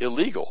be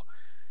illegal.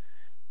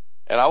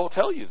 And I will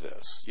tell you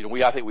this.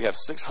 I think we have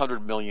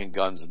 600 million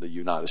guns in the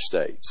United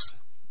States.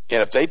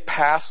 And if they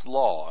pass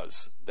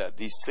laws that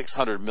these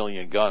 600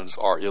 million guns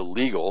are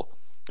illegal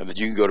and that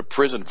you can go to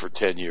prison for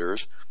 10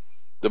 years,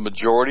 the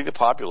majority of the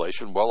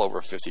population, well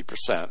over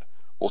 50%,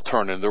 will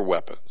turn in their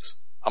weapons.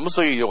 I'm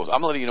letting you know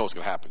what's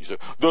going to happen. You say,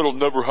 that'll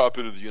never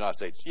happen in the United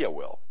States. Yeah, it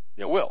will.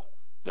 It will.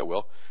 It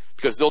will.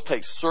 Because they'll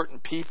take certain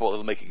people and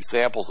they'll make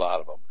examples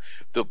out of them.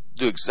 They'll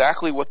do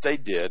exactly what they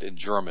did in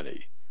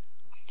Germany.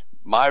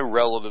 My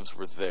relatives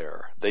were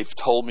there. They've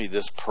told me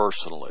this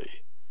personally.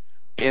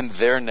 In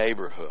their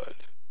neighborhood,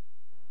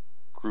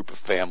 a group of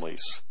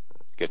families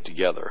get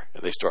together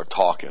and they start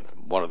talking.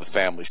 One of the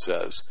families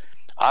says,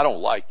 I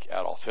don't like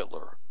Adolf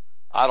Hitler.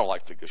 I don't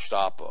like the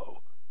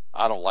Gestapo.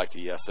 I don't like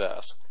the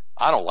SS.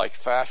 I don't like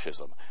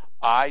fascism.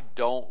 I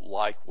don't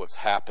like what's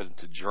happened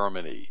to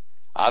Germany.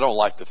 I don't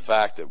like the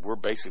fact that we're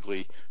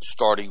basically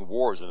starting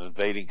wars and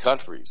invading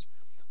countries.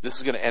 This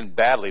is going to end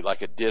badly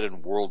like it did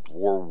in World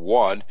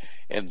War I,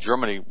 and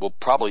Germany will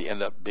probably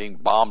end up being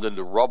bombed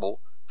into rubble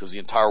because the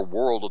entire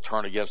world will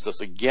turn against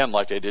us again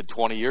like they did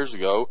 20 years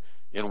ago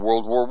in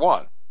World War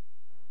I.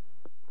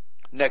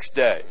 Next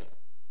day,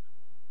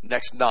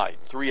 next night,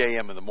 3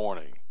 a.m. in the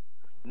morning,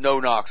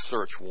 no-knock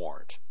search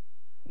warrant.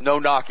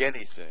 No-knock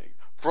anything.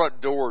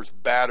 Front doors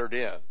battered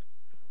in.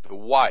 The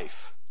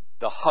wife,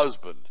 the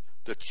husband,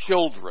 the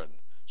children,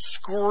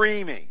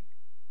 screaming,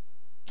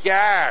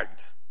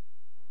 gagged,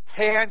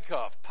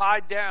 handcuffed,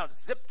 tied down,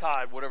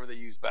 zip-tied, whatever they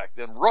used back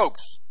then,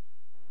 ropes,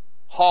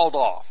 hauled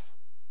off,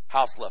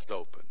 house left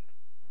open.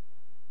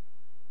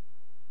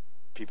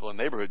 People in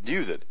the neighborhood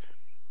knew that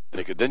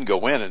they could then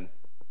go in and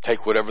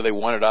take whatever they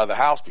wanted out of the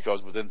house,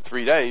 because within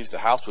 3 days, the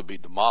house would be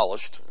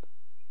demolished,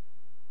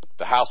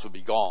 the house would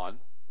be gone,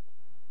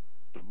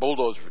 the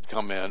bulldozer would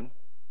come in,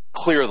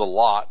 clear the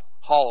lot,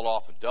 haul it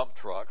off in dump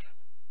trucks,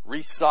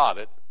 resod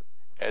it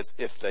as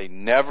if they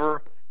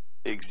never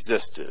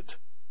existed.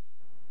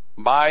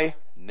 My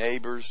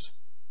neighbors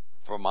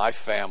from my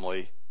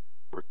family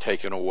were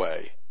taken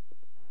away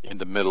in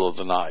the middle of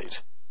the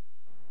night.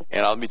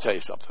 And let me tell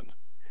you something.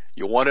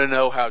 You want to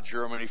know how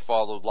Germany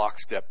followed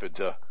lockstep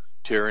into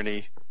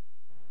tyranny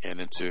and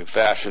into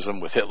fascism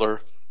with Hitler?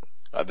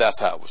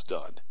 That's how it was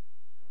done.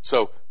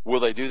 So,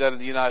 will they do that in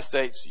the United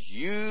States?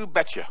 You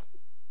betcha.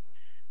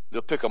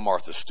 They'll pick a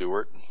Martha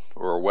Stewart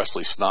or a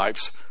Wesley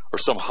Snipes or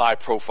some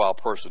high-profile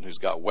person who's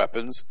got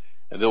weapons,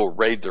 and they'll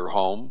raid their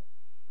home.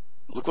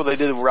 Look what they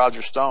did with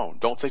Roger Stone.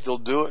 Don't think they'll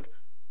do it?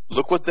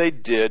 Look what they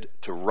did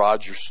to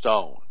Roger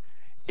Stone.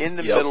 In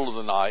the middle of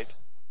the night,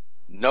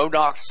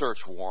 no-knock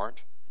search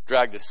warrant,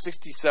 dragged a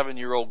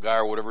 67-year-old guy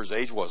or whatever his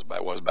age was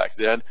back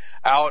then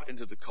out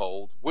into the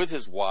cold with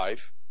his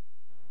wife.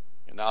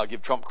 And now I'll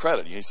give Trump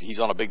credit. He's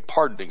on a big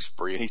pardoning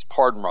spree, and he's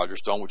pardoned Roger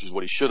Stone, which is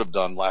what he should have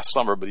done last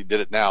summer, but he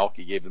did it now.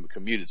 He gave them a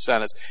commuted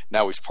sentence.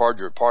 Now he's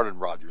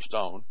pardoned Roger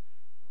Stone.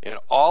 And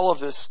all of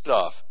this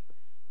stuff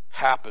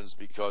happens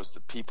because the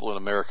people in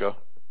America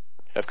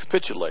have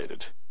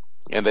capitulated.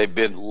 And they've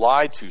been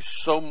lied to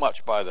so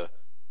much by the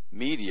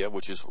media,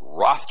 which is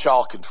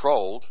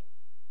Rothschild-controlled,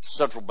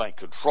 central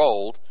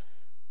bank-controlled,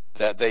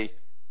 that they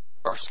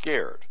are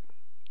scared.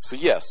 So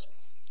yes,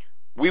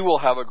 we will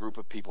have a group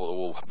of people that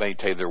will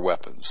maintain their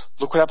weapons.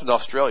 Look what happened in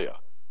Australia.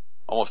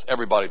 Almost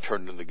everybody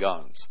turned into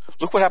guns.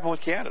 Look what happened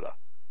with Canada.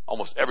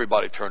 Almost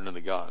everybody turned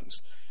into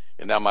guns.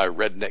 And now my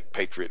redneck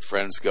patriot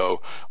friends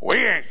go, we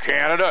ain't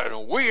Canada,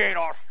 and we ain't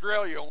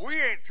Australia, and we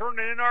ain't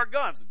turning in our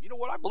guns. You know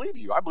what? I believe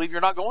you. I believe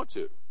you're not going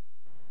to.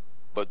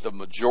 But the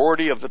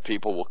majority of the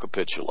people will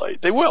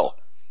capitulate. They will.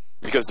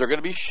 Because they're going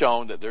to be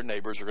shown that their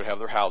neighbors are going to have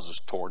their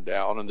houses torn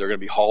down, and they're going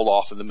to be hauled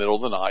off in the middle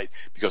of the night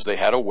because they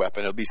had a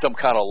weapon. It'll be some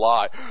kind of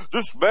lie.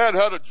 This man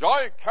had a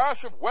giant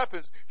cache of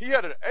weapons. He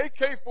had an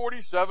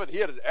AK-47. He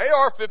had an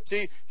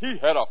AR-15. He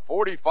had a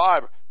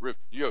 45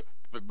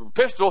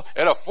 pistol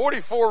and a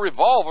 44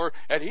 revolver,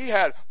 and he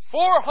had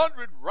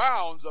 400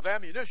 rounds of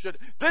ammunition.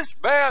 This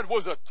man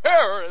was a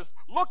terrorist.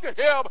 Look at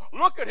him.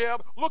 Look at him.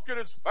 Look at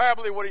his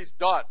family, what he's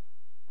done.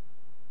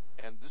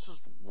 And this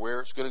is where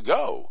it's going to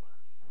go.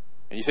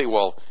 And you think,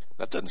 well,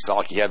 that doesn't sound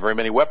like he had very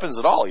many weapons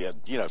at all. He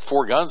had,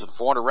 4 guns and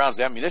 400 rounds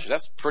of ammunition.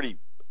 That's pretty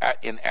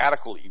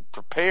inadequately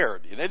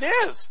prepared. And it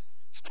is.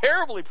 It's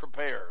terribly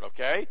prepared,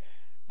 okay?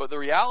 But the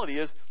reality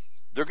is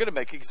they're going to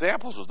make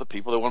examples of the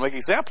people they want to make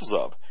examples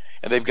of.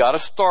 And they've got to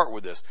start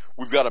with this.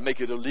 We've got to make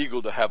it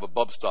illegal to have a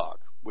bump stock,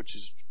 which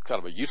is kind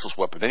of a useless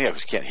weapon anyhow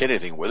because you can't hit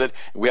anything with it.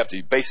 And we have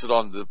to base it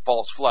on the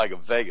false flag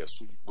of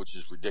Vegas, which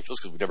is ridiculous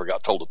because we never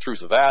got told the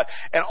truth of that.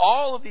 And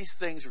all of these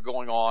things are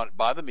going on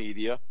by the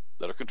media,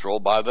 that are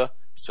controlled by the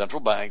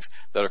central banks,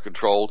 that are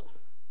controlled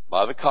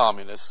by the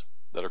communists,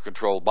 that are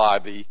controlled by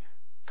the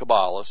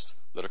Kabbalists,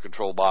 that are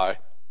controlled by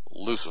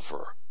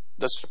Lucifer.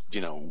 That's,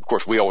 of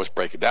course we always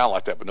break it down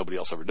like that, but nobody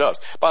else ever does.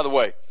 By the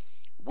way,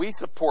 we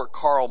support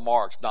Karl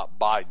Marx, not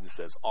Biden,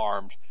 says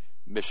armed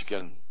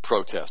Michigan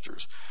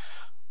protesters.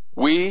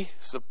 We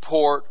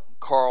support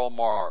Karl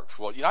Marx.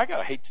 Well,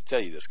 I hate to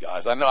tell you this,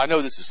 guys. I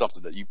know this is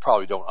something that you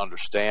probably don't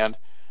understand.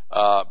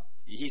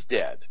 He's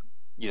dead.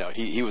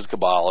 He was a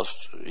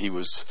Kabbalist. He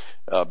was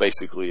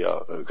basically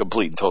a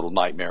complete and total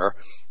nightmare.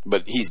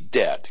 But he's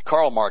dead.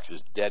 Karl Marx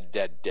is dead,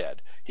 dead,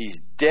 dead.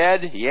 He's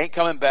dead. He ain't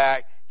coming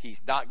back.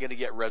 He's not going to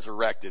get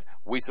resurrected.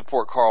 We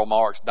support Karl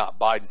Marx, not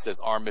Biden, says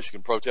armed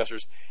Michigan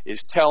protesters,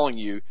 is telling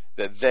you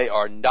that they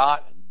are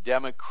not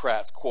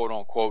Democrats, quote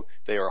unquote.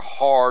 They are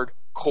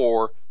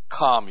hardcore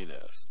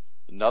communists.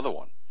 Another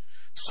one.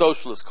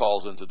 Socialist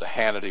calls into the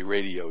Hannity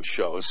radio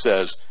show and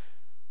says,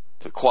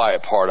 the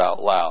quiet part out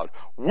loud,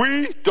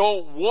 we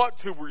don't want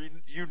to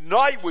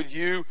unite with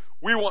you.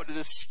 We want to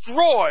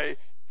destroy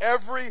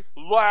every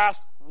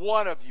last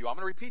one of you. I'm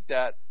going to repeat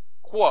that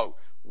quote.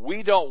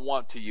 We don't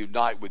want to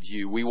unite with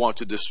you. We want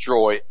to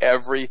destroy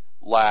every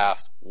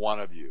last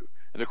one of you.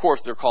 And of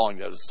course, they're calling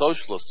that a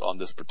socialist on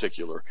this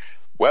particular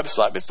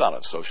website. But it's not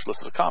a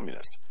socialist, it's a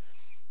communist.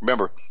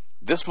 Remember,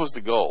 this was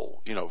the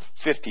goal.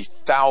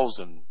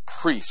 50,000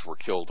 priests were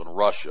killed in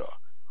Russia.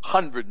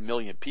 100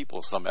 million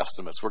people, some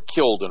estimates, were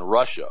killed in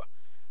Russia.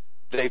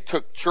 They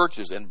took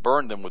churches and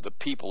burned them with the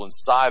people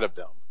inside of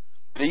them.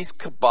 These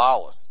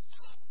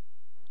Kabbalists,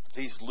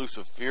 these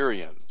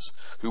Luciferians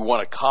who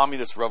want a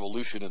communist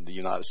revolution in the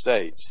United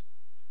States,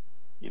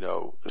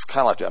 it's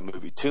kind of like that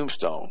movie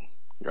Tombstone,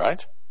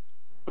 right?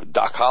 With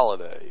Doc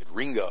Holliday,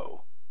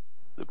 Ringo,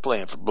 they're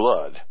playing for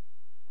blood.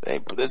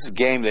 This is a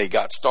game they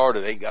got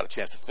started. They ain't got a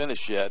chance to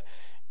finish yet.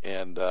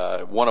 And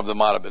one of them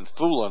might have been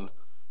fooling,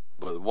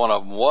 but one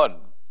of them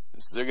wasn't.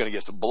 So they're going to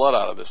get some blood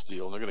out of this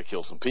deal, and they're going to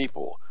kill some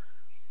people.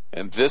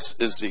 And this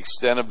is the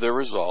extent of their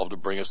resolve to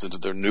bring us into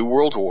their new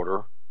world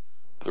order,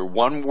 their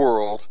one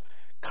world,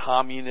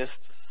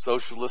 communist,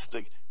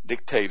 socialistic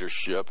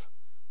dictatorship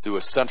through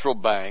a central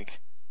bank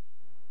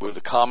with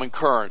a common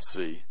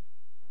currency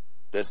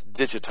that's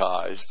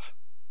digitized,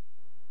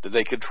 that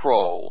they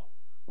control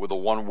with a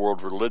one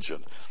world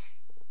religion.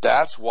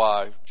 That's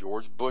why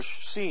George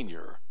Bush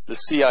Sr., the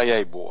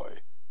CIA boy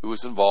who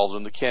was involved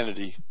in the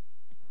Kennedy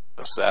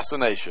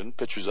assassination,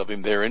 pictures of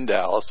him there in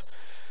Dallas,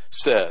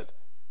 said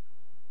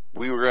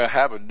we were going to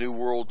have a new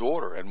world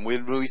order, and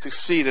when we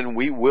succeed, and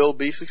we will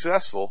be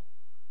successful,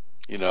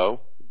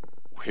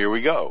 here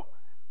we go.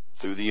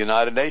 Through the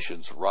United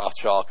Nations,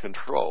 Rothschild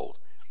controlled,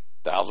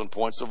 1,000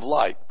 points of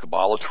light,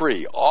 Kabbalah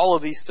tree, all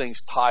of these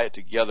things tie it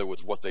together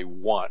with what they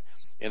want.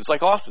 And it's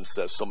like Austin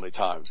says so many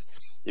times,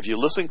 if you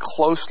listen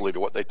closely to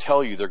what they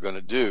tell you they're going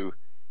to do,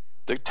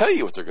 they tell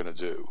you what they're going to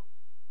do.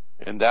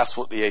 And that's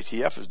what the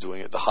ATF is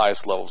doing at the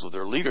highest levels of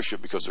their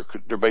leadership because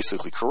they're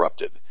basically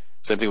corrupted.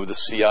 Same thing with the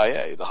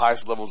CIA. The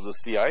highest levels of the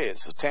CIA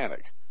is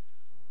satanic.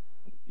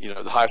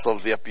 The highest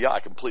levels of the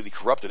FBI completely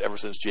corrupted ever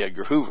since J.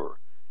 Edgar Hoover.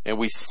 And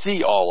we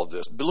see all of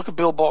this. But look at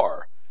Bill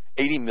Barr,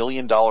 $80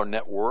 million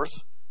net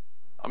worth.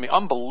 I mean,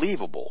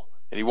 unbelievable.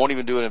 And he won't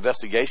even do an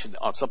investigation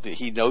on something that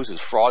he knows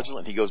is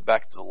fraudulent. He goes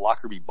back to the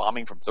Lockerbie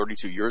bombing from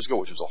 32 years ago,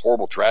 which was a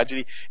horrible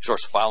tragedy. He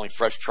starts filing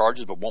fresh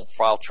charges, but won't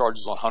file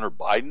charges on Hunter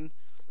Biden.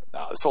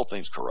 Nah, this whole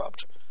thing's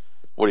corrupt.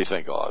 What do you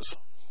think, Oz?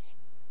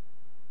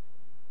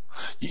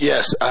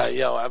 Yes,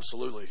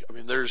 absolutely. I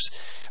mean,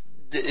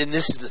 and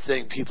this is the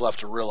thing people have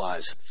to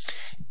realize.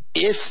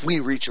 If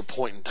we reach a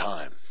point in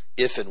time,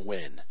 if and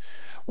when,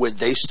 when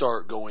they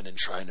start going and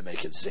trying to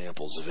make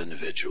examples of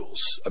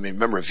individuals. I mean,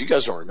 remember, if you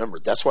guys don't remember,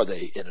 that's why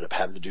they ended up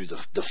having to do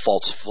the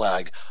false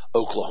flag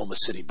Oklahoma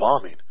City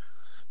bombing,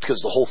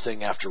 because the whole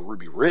thing after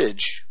Ruby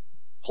Ridge,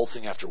 whole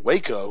thing after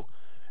Waco,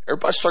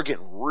 everybody started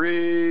getting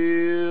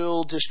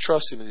real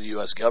distrusting of the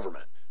U.S.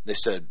 government. They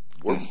said,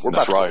 we're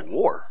about to go to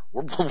war.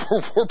 We're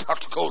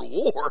about to go to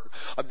war.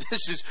 I mean,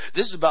 this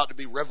is about to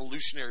be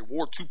Revolutionary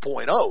War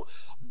 2.0.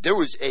 There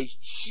was a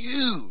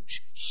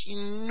huge,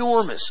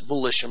 enormous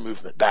militia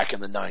movement back in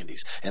the 90s.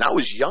 And I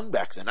was young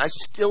back then. I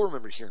still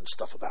remember hearing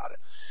stuff about it.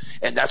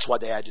 And that's why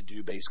they had to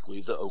do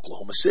basically the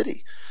Oklahoma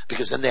City.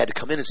 Because then they had to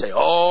come in and say,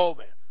 oh,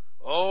 man,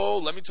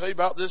 let me tell you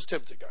about this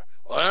Timothy guy.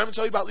 Let me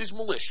tell you about these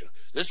militia.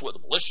 This is what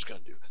the militia's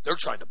going to do. They're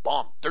trying to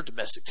bomb. They're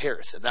domestic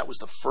terrorists. And that was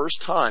the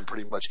first time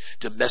pretty much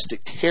domestic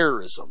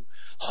terrorism,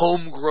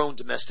 homegrown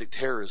domestic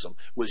terrorism,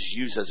 was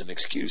used as an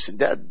excuse. And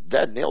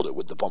Dad nailed it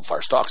with the bump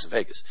fire stocks in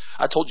Vegas.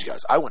 I told you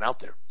guys, I went out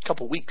there a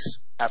couple weeks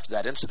after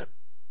that incident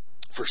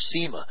for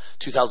SEMA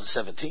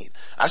 2017.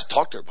 I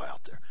talked to everybody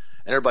out there.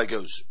 And everybody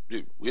goes,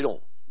 dude,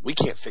 we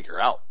can't figure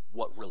out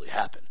what really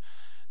happened.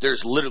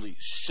 There's literally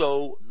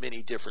so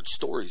many different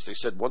stories. They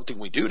said one thing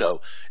we do know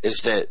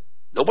is that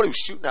nobody was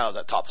shooting out of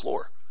that top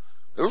floor.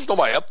 There was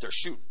nobody up there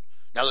shooting.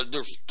 Now,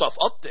 there's stuff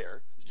up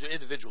there. The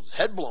individual's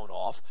head blown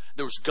off.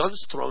 There was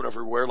guns thrown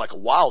everywhere like a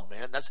wild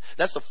man.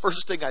 That's the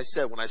first thing I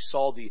said when I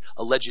saw the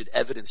alleged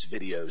evidence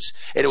videos.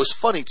 And it was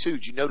funny, too.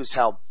 Did you notice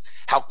how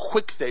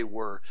quick they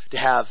were to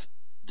have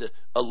the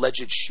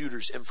alleged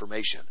shooter's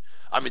information?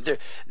 I mean,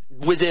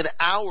 within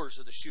hours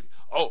of the shooting,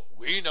 oh,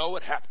 we know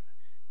what happened.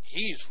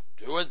 He's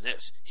doing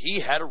this. He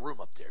had a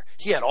room up there.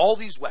 He had all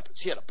these weapons.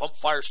 He had a bump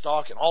fire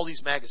stock and all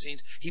these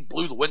magazines. He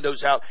blew the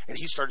windows out and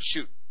he started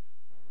shooting.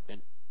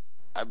 And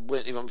I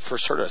went, when I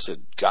first heard it, I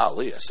said,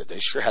 golly, I said, they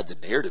sure had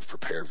the narrative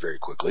prepared very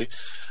quickly.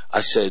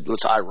 I said,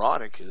 what's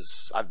ironic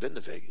is I've been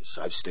to Vegas.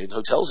 I've stayed in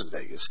hotels in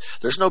Vegas.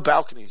 There's no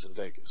balconies in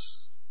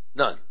Vegas.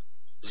 None.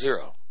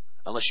 Zero.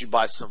 Unless you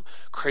buy some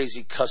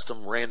crazy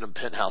custom random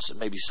penthouse at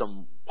maybe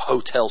some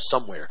hotel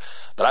somewhere.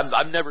 But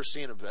I've never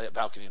seen a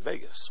balcony in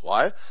Vegas.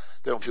 Why?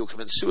 They don't want people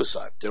committing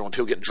suicide. They don't want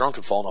people getting drunk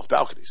and falling off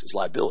balconies. It's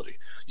liability.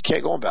 You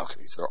can't go on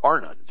balconies. There are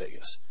none in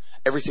Vegas.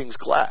 Everything's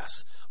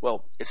glass.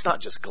 Well, it's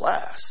not just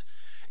glass.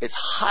 It's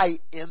high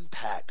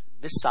impact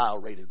missile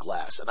rated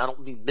glass. And I don't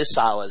mean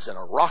missile as in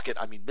a rocket.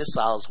 I mean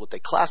missile is what they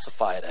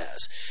classify it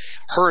as.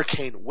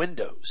 Hurricane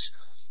windows.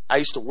 I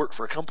used to work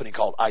for a company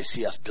called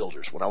ICF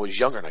Builders when I was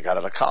younger and I got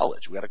out of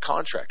college. We had a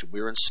contract and we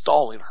were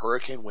installing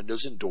hurricane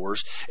windows and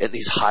doors in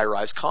these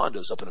high-rise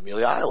condos up in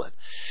Amelia Island.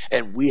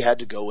 And we had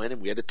to go in and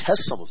we had to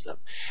test some of them.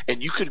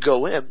 And you could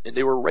go in and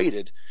they were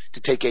rated to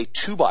take a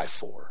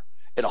 2x4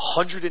 at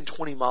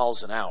 120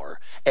 miles an hour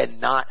and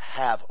not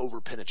have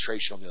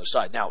over-penetration on the other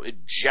side. Now,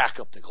 it'd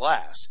jack up the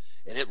glass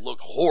and it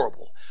looked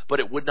horrible, but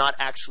it would not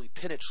actually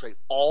penetrate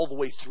all the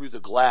way through the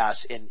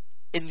glass and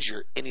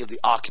injure any of the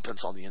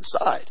occupants on the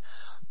inside.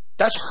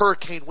 That's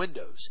hurricane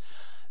windows.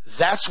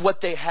 That's what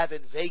they have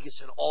in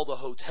Vegas in all the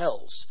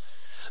hotels.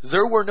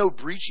 There were no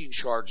breaching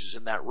charges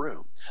in that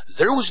room.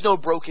 There was no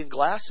broken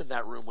glass in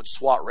that room when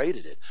SWAT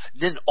raided it.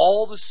 Then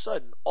all of a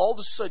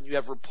sudden you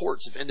have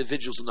reports of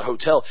individuals in the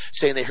hotel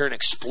saying they hear an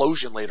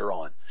explosion later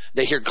on.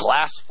 They hear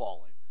glass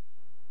falling.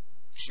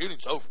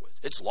 Shooting's over with.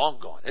 It's long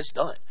gone. It's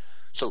done.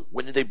 So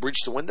when did they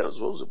breach the windows?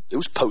 Well, it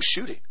was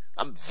post-shooting.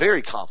 I'm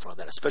very confident on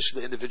that, especially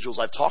the individuals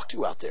I've talked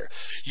to out there.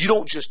 You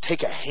don't just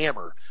take a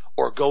hammer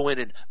or go in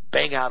and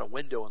bang out a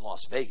window in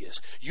Las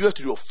Vegas. You have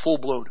to do a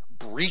full-blown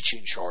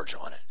breaching charge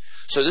on it.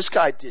 So this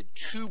guy did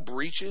 2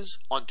 breaches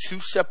on 2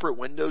 separate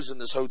windows in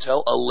this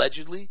hotel,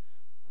 allegedly.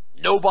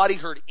 Nobody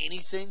heard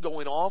anything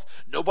going off.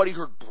 Nobody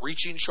heard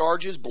breaching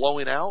charges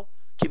blowing out.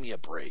 Give me a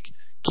break.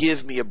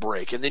 Give me a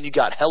break. And then you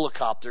got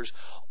helicopters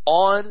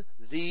on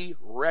the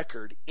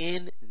record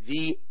in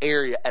the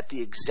area at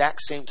the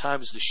exact same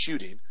time as the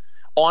shooting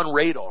on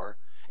radar.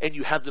 And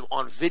you have them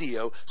on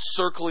video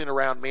circling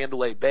around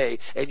Mandalay Bay,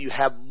 and you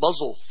have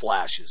muzzle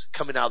flashes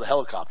coming out of the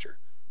helicopter.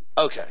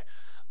 Okay,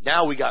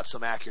 now we got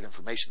some accurate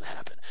information that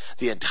happened.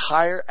 The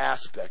entire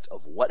aspect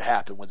of what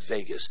happened with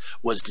Vegas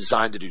was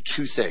designed to do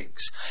 2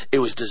 things. It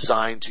was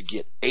designed to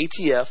get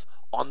ATF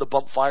on the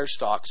bump fire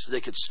stock so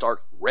they could start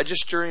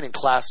registering and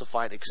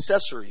classifying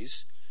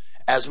accessories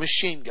as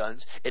machine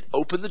guns. It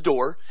opened the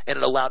door, and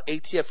it allowed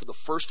ATF for the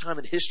first time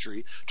in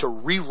history to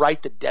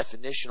rewrite the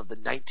definition of the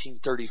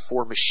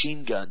 1934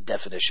 machine gun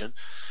definition.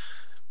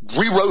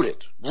 Rewrote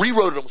it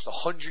almost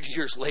 100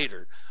 years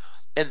later.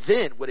 And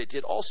then what it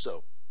did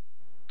also,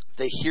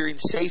 the Hearing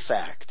Safe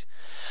Act.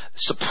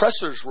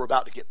 Suppressors were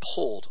about to get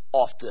pulled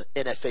off the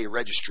NFA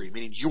registry,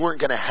 meaning you weren't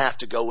going to have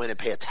to go in and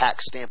pay a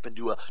tax stamp and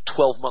do a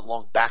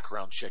 12-month-long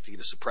background check to get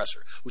a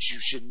suppressor, which you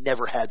should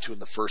never had to in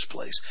the first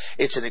place.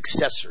 It's an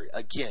accessory.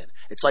 Again,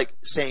 it's like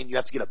saying you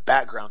have to get a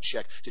background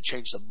check to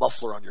change the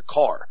muffler on your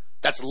car.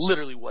 That's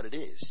literally what it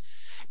is.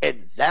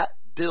 And that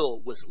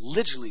bill was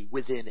literally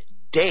within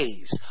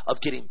days of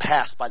getting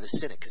passed by the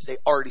Senate because they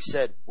already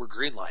said we're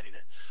greenlighting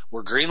it.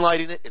 We're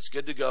green-lighting it. It's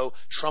good to go.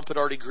 Trump had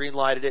already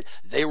green-lighted it.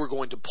 They were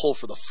going to pull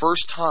for the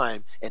first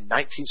time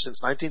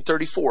since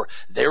 1934,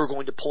 they were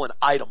going to pull an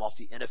item off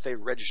the NFA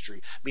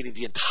registry, meaning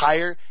the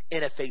entire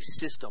NFA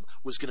system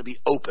was going to be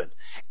open.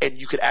 And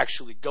you could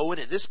actually go in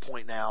at this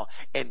point now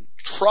and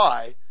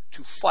try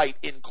to fight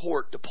in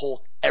court to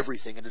pull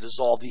everything and to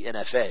dissolve the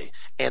NFA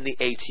and the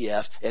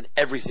ATF and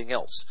everything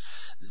else.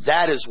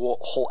 That is the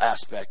whole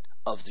aspect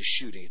of the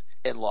shooting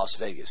in Las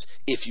Vegas,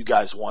 if you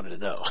guys wanted to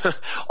know.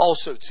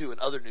 Also, too, in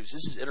other news,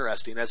 this is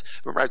interesting.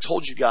 Remember I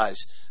told you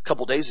guys a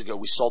couple days ago,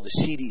 we saw the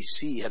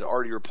CDC had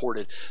already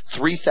reported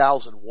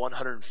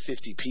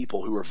 3,150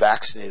 people who were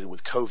vaccinated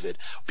with COVID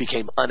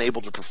became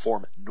unable to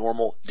perform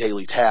normal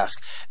daily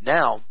tasks.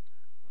 Now,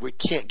 we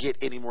can't get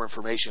any more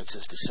information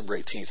since December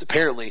 18th.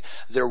 Apparently,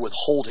 they're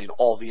withholding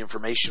all the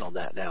information on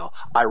that now,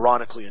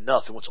 ironically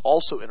enough. And what's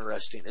also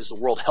interesting is the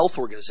World Health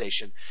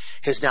Organization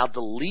has now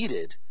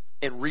deleted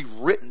and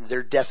rewritten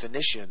their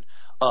definition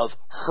of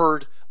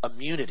herd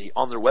immunity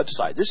on their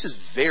website. This is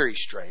very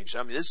strange.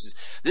 I mean,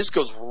 this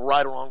goes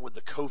right along with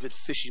the COVID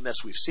fishy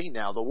mess we've seen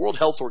now. The World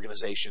Health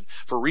Organization,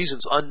 for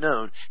reasons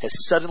unknown,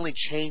 has suddenly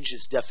changed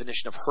its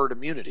definition of herd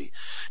immunity.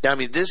 Now, I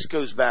mean, this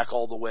goes back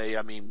all the way,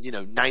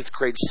 ninth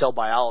grade cell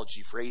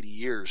biology for 80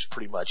 years,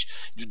 pretty much.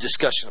 The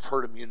discussion of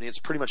herd immunity, it's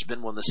pretty much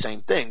been one of the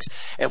same things.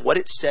 And what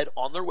it said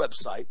on their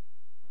website,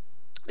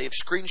 they have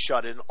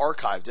screenshotted and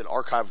archived it,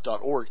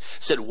 archive.org,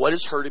 said, what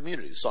is herd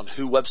immunity? This is on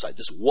WHO website.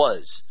 This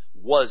was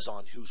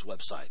on WHO's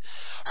website.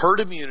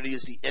 Herd immunity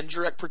is the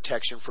indirect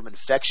protection from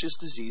infectious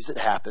disease that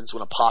happens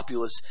when a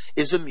populace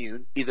is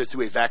immune, either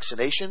through a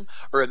vaccination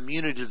or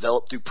immunity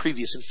developed through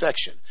previous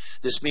infection.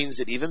 This means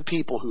that even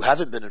people who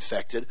haven't been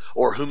infected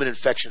or whom an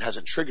infection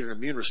hasn't triggered an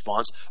immune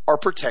response are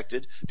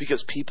protected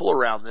because people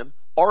around them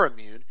are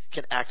immune,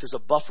 can act as a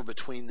buffer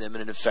between them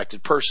and an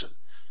infected person.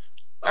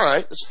 All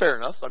right, that's fair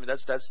enough. I mean,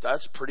 that's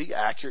a pretty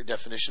accurate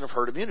definition of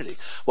herd immunity.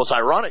 Well, it's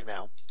ironic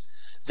now.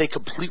 They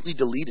completely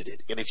deleted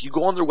it. And if you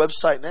go on their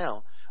website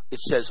now, it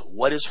says,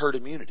 what is herd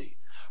immunity?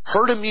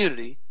 Herd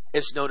immunity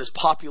is known as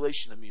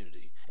population immunity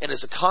and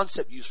is a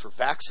concept used for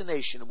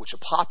vaccination in which a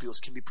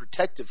populace can be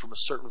protected from a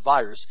certain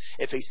virus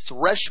if a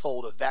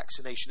threshold of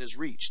vaccination is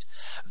reached.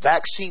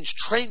 Vaccines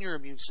train your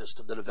immune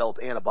system to develop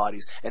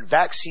antibodies, and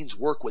vaccines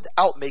work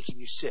without making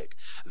you sick.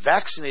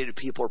 Vaccinated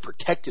people are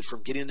protected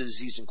from getting the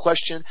disease in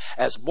question.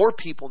 As more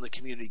people in the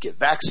community get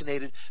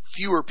vaccinated,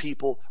 fewer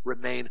people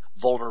remain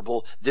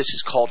vulnerable. This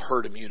is called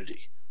herd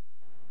immunity.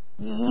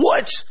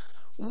 What?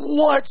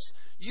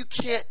 You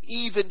can't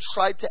even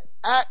try to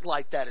act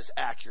like that is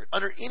accurate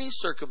under any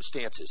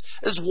circumstances.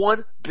 It's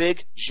one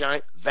big,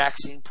 giant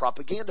vaccine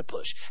propaganda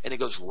push. And it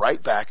goes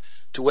right back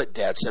to what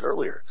Dad said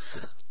earlier.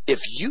 If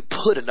you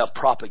put enough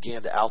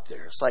propaganda out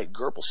there, it's like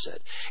Goebbels said,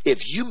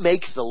 if you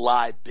make the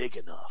lie big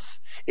enough,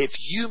 if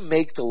you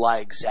make the lie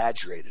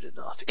exaggerated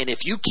enough, and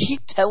if you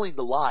keep telling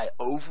the lie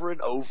over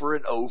and over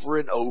and over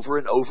and over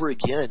and over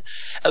again,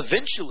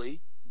 eventually,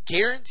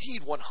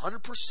 guaranteed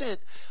 100%,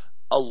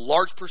 a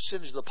large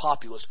percentage of the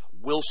populace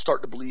will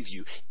start to believe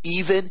you.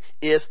 Even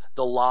if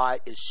the lie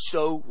is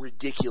so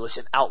ridiculous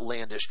and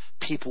outlandish,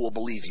 people will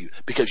believe you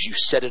because you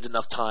said it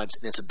enough times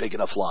and it's a big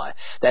enough lie.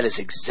 That is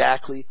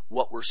exactly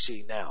what we're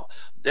seeing now.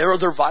 Are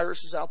there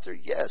viruses out there?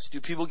 Yes. Do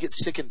people get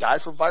sick and die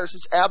from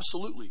viruses?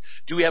 Absolutely.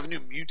 Do we have a new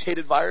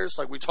mutated virus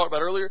like we talked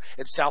about earlier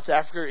in South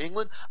Africa or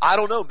England? I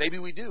don't know. Maybe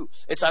we do.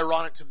 It's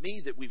ironic to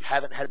me that we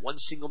haven't had one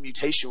single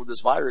mutation with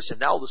this virus, and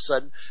now all of a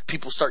sudden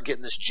people start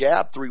getting this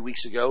jab 3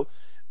 weeks ago.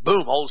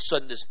 Boom, all of a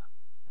sudden this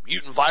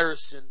mutant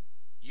virus in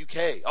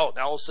UK. Oh,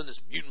 now all of a sudden this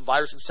mutant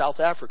virus in South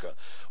Africa.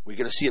 We're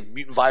going to see a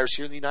mutant virus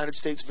here in the United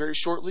States very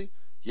shortly?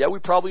 Yeah, we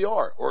probably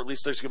are. Or at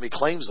least there's going to be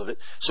claims of it.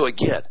 So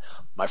again,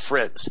 my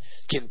friends,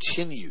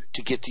 continue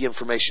to get the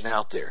information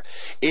out there.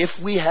 If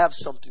we have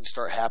something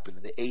start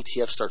happening, the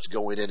ATF starts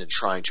going in and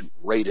trying to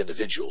raid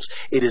individuals,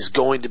 it is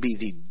going to be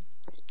the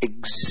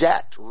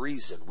exact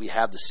reason we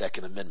have the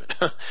Second Amendment.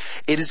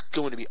 It is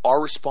going to be our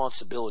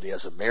responsibility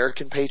as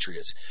American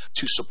patriots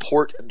to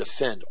support and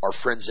defend our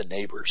friends and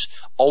neighbors.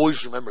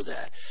 Always remember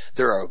that.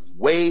 There are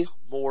way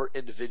more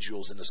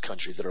individuals in this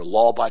country that are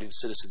law-abiding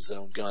citizens that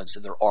own guns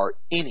than there are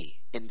any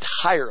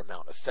entire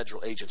amount of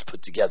federal agents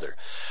put together.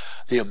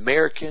 The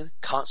American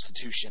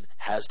Constitution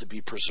has to be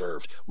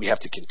preserved. We have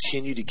to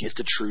continue to get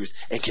the truth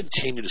and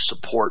continue to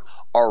support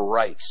our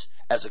rights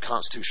as a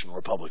constitutional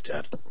republic,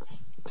 Dad.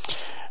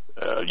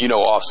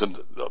 Austin,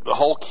 the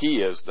whole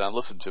key is, now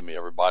listen to me,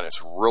 everybody,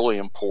 it's really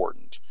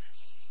important.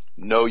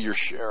 Know your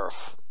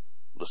sheriff.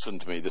 Listen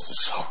to me, this is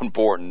so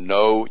important.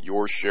 Know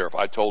your sheriff.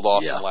 I told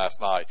Austin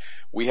last night,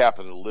 we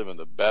happen to live in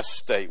the best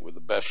state with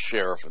the best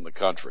sheriff in the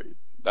country.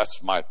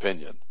 That's my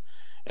opinion.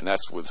 And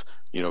that's with,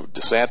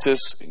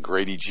 DeSantis and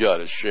Grady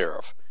Judd as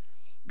sheriff.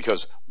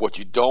 Because what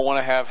you don't want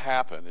to have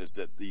happen is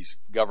that these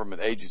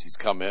government agencies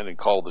come in and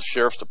call the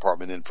sheriff's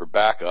department in for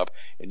backup,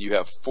 and you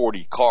have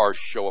 40 cars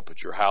show up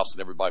at your house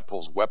and everybody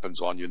pulls weapons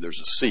on you and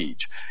there's a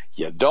siege.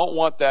 You don't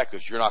want that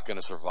because you're not going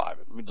to survive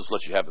it. Let me just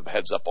let you have a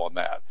heads up on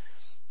that.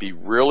 Be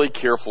really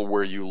careful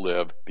where you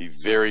live. Be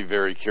very,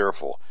 very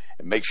careful.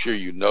 and make sure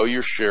you know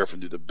your sheriff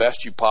and do the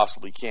best you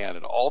possibly can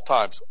at all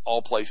times,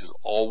 all places,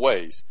 all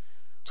ways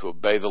to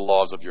obey the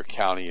laws of your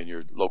county and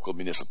your local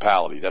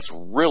municipality. That's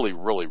really,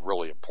 really,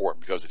 really important,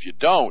 because if you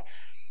don't,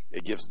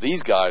 it gives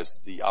these guys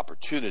the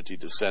opportunity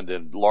to send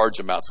in large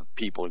amounts of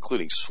people,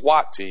 including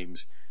SWAT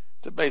teams,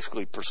 to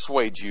basically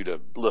persuade you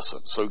to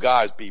listen. So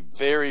guys, be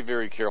very,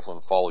 very careful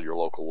and follow your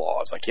local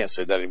laws. I can't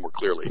say that any more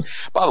clearly.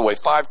 By the way,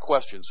 5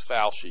 questions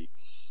Fauci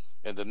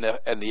and the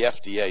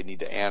FDA need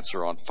to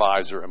answer on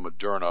Pfizer and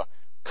Moderna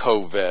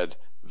COVID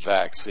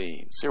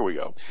vaccines. Here we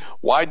go.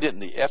 Why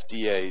didn't the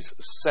FDA's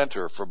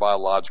Center for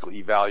Biological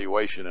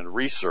Evaluation and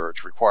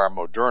Research require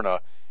Moderna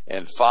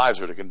and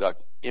Pfizer to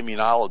conduct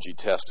immunology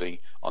testing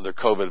on their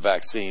COVID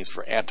vaccines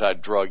for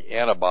anti-drug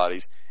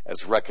antibodies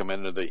as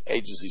recommended in the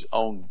agency's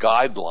own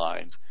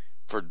guidelines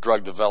for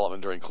drug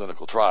development during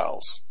clinical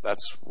trials?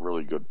 That's a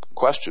really good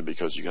question,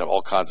 because you can have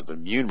all kinds of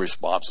immune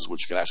responses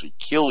which can actually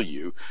kill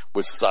you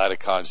with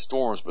cytokine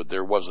storms, but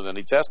there wasn't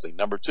any testing.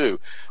 Number 2,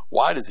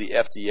 why does the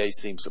FDA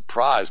seem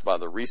surprised by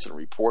the recent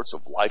reports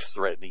of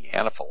life-threatening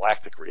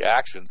anaphylactic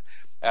reactions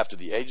after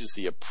the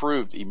agency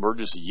approved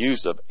emergency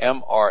use of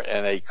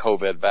mRNA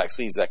COVID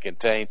vaccines that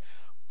contain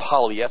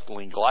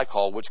polyethylene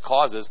glycol, which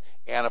causes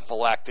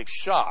anaphylactic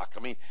shock?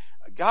 I mean,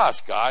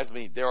 gosh, guys,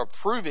 they're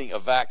approving a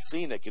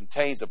vaccine that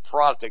contains a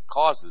product that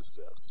causes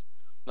this.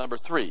 Number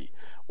 3,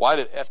 why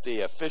did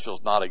FDA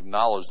officials not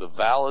acknowledge the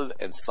valid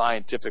and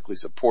scientifically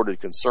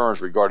supported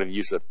concerns regarding the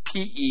use of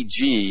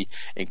PEG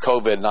in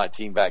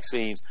COVID-19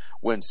 vaccines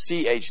when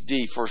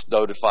CHD first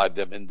notified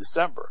them in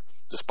December,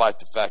 despite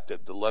the fact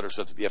that the letter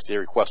sent to the FDA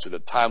requested a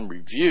timely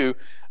review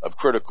of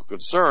critical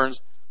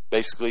concerns?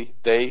 Basically,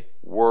 they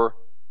were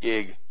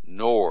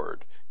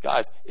ignored.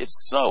 Guys,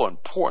 it's so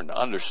important to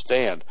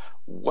understand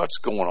what's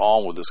going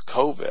on with this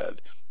COVID.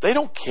 They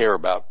don't care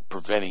about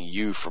preventing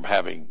you from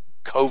having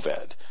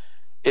COVID.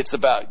 It's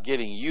about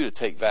getting you to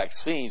take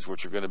vaccines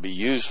which are going to be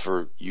used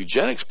for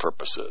eugenics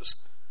purposes.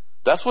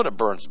 That's what it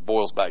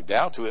boils back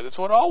down to. It's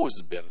what it always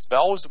has been. It's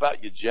always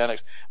about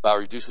eugenics, about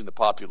reducing the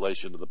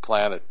population of the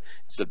planet,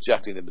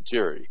 subjecting them to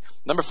tyranny.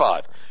 Number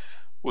 5,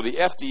 will the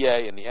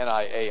FDA and the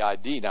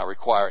NIAID now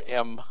require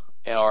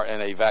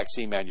mRNA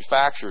vaccine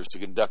manufacturers to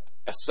conduct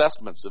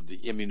assessments of the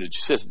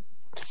immunogenicity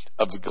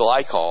of the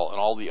glycol and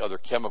all the other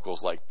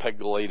chemicals like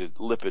pegylated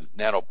lipid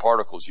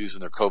nanoparticles used in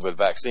their COVID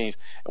vaccines?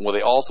 And will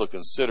they also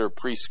consider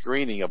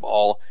pre-screening of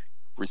all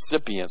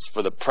recipients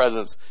for the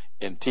presence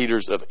in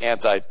titers of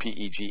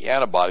anti-PEG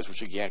antibodies,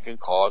 which again can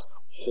cause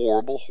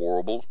horrible,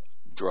 horrible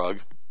drug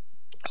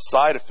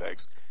side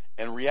effects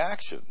and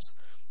reactions?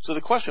 So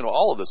the question of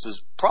all of this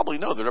is probably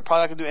no, they're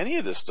probably not going to do any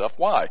of this stuff.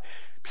 Why?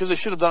 Because they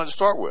should have done it to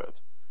start with.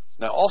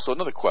 Now, also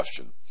another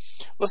question.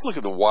 Let's look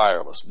at the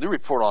wireless. New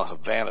report on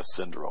Havana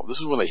syndrome. This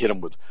is when they hit them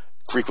with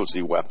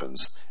frequency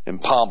weapons. And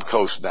Palm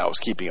Coast now is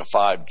keeping a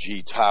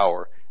 5G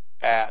tower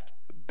at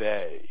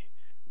bay.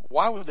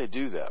 Why would they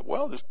do that?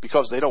 Well, it's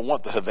because they don't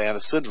want the Havana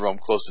syndrome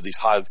close to these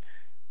high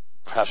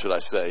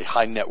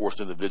net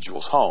worth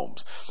individuals'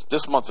 homes.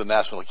 This month, the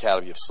National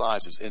Academy of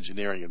Sciences,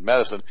 Engineering, and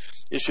Medicine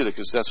issued a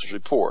consensus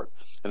report,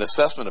 an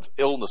assessment of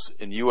illness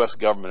in U.S.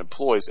 government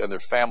employees and their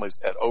families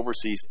at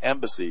overseas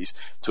embassies,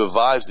 to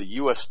advise the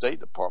U.S. State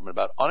Department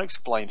about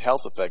unexplained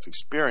health effects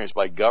experienced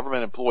by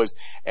government employees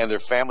and their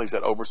families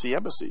at overseas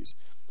embassies.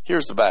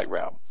 Here's the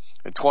background.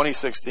 In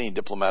 2016,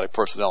 diplomatic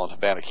personnel in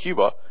Havana,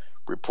 Cuba,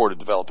 reported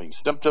developing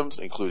symptoms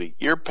including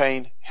ear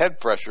pain, head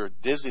pressure,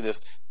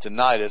 dizziness,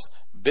 tinnitus,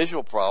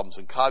 visual problems,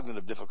 and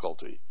cognitive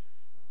difficulty.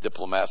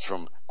 Diplomats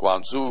from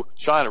Guangzhou,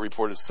 China,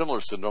 reported similar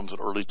syndromes in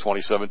early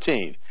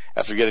 2017.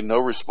 After getting no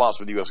response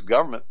from the U.S.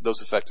 government,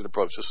 those affected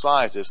approached the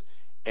scientists,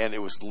 and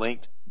it was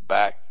linked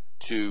back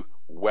to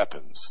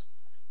weapons,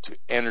 to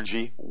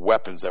energy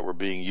weapons that were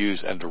being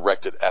used and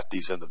directed at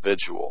these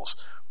individuals.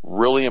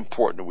 Really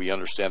important that we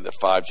understand that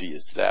 5G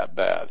is that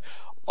bad.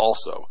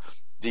 Also,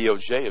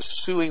 DOJ is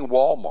suing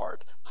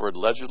Walmart for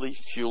allegedly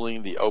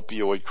fueling the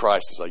opioid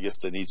crisis. I guess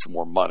they need some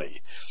more money.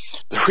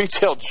 The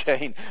retail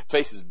chain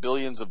faces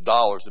billions of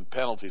dollars in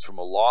penalties from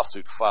a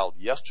lawsuit filed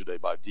yesterday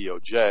by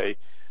DOJ.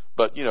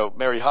 But,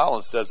 Mary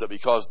Holland says that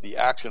because the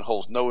action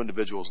holds no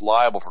individuals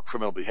liable for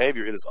criminal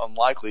behavior, it is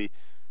unlikely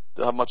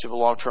to have much of a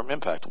long-term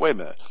impact. Wait a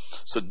minute.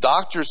 So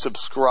doctors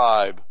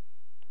subscribe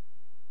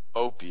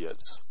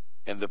opiates,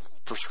 and the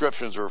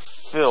prescriptions are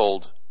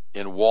filled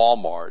in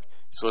Walmart.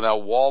 So now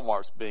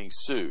Walmart's being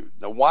sued.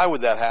 Now, why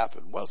would that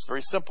happen? Well, it's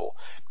very simple.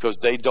 Because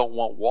they don't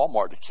want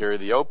Walmart to carry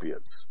the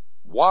opiates.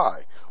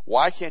 Why?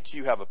 Why can't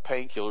you have a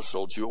painkiller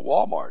sold to you at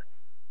Walmart?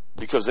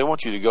 Because they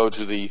want you to go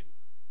to the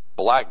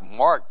black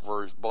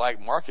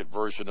market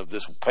version of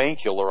this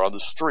painkiller on the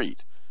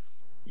street.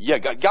 Yeah,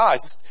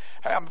 guys,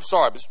 I'm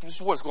sorry, but this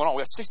is what's going on.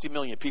 We have 60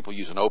 million people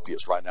using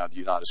opiates right now in the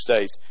United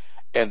States,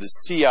 and the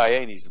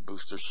CIA needs to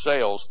boost their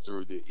sales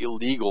through the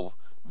illegal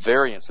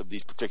variants of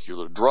these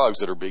particular drugs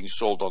that are being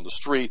sold on the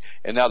street,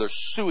 and now they're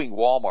suing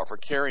Walmart for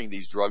carrying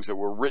these drugs that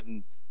were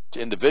written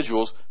to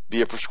individuals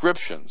via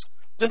prescriptions.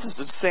 This is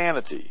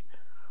insanity.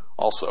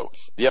 Also,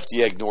 the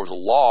FDA ignores a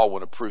law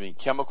when approving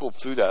chemical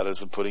food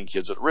additives and putting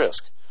kids at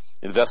risk.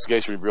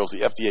 Investigation reveals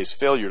the FDA's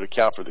failure to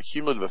account for the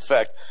cumulative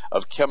effect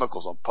of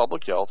chemicals on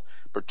public health,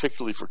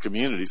 particularly for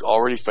communities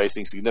already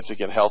facing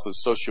significant health and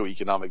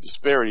socioeconomic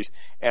disparities,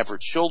 and for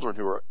children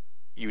who are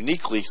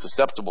uniquely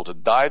susceptible to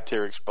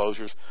dietary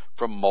exposures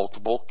from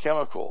multiple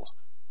chemicals.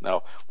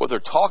 Now, what they're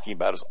talking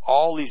about is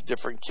all these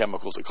different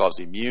chemicals that cause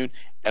immune,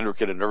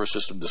 endocrine, and nervous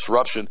system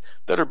disruption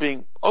that are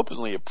being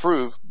openly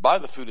approved by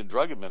the Food and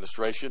Drug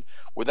Administration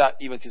without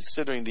even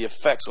considering the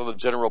effects on the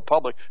general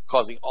public,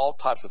 causing all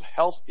types of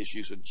health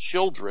issues in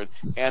children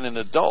and in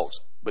adults.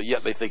 But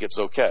yet they think it's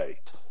okay.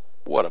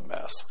 What a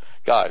mess.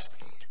 Guys,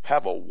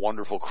 have a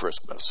wonderful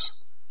Christmas.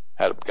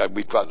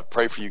 We've got to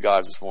pray for you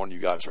guys this morning.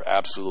 You guys are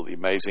absolutely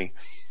amazing.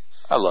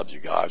 I love you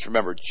guys.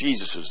 Remember,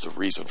 Jesus is the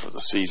reason for the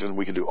season.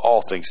 We can do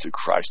all things through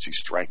Christ who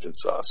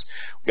strengthens us.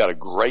 We've got a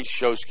great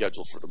show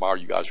scheduled for tomorrow.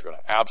 You guys are going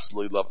to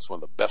absolutely love it. It's one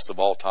of the best of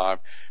all time.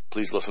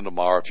 Please listen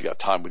tomorrow if you got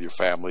time with your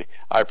family.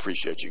 I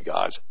appreciate you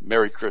guys.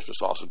 Merry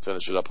Christmas. Austin,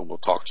 finish it up, and we'll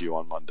talk to you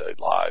on Monday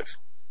live.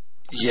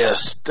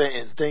 Yes,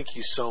 and thank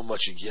you so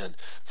much again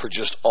for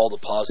just all the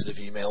positive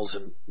emails,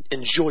 and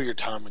enjoy your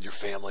time with your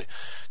family.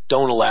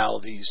 Don't allow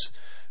these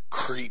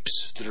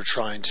creeps that are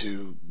trying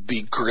to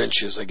be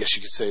Grinches, I guess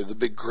you could say, the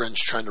big Grinch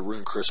trying to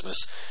ruin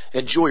Christmas.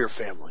 Enjoy your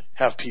family.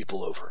 Have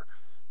people over.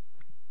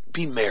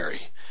 Be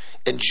merry.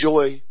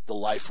 Enjoy the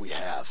life we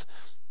have,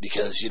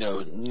 because,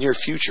 near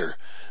future,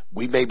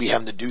 we may be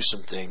having to do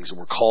some things, and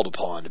we're called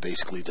upon to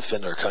basically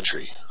defend our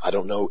country. I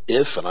don't know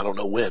if, and I don't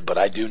know when, but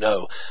I do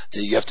know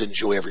that you have to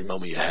enjoy every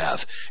moment you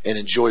have, and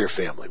enjoy your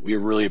family. We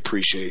really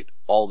appreciate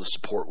all the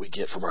support we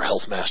get from our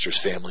Health Masters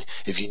family.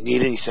 If you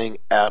need anything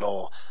at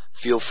all,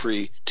 feel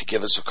free to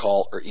give us a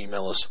call or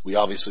email us. We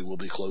obviously will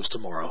be closed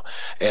tomorrow,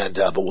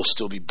 but we'll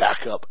still be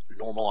back up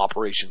normal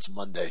operations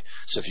Monday.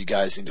 So if you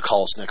guys need to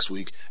call us next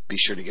week, be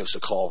sure to give us a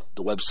call.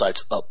 The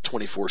website's up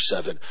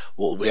 24/7.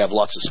 We have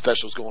lots of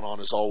specials going on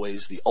as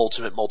always. The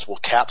Ultimate Multiple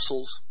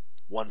Capsules,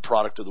 one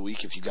product of the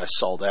week. If you guys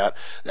saw that,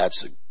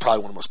 that's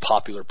probably one of the most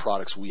popular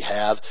products we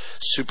have.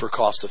 Super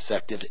cost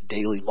effective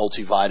daily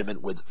multivitamin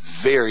with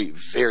very,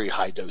 very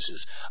high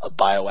doses of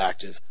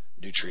bioactive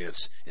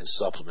nutrients and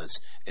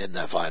supplements in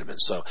that vitamin.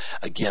 So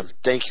again,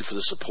 thank you for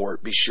the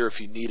support. Be sure if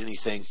you need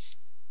anything,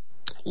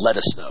 let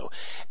us know.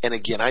 And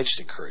again, I just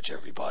encourage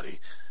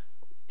everybody,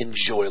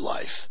 enjoy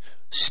life.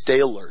 Stay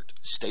alert.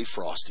 Stay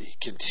frosty.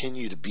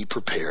 Continue to be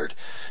prepared.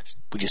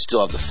 We can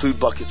still have the food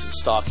buckets in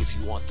stock if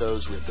you want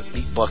those. We have the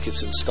meat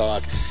buckets in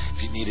stock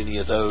if you need any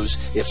of those.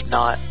 If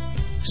not,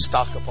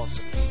 stock up on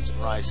some beans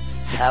and rice.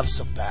 Have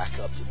some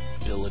backup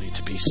ability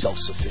to be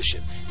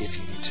self-sufficient if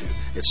you need to.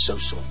 It's so,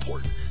 so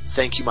important.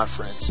 Thank you, my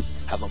friends.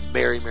 Have a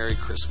Merry, Merry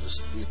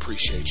Christmas. We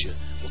appreciate you.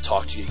 We'll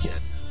talk to you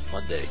again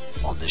Monday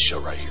on this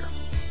show right here.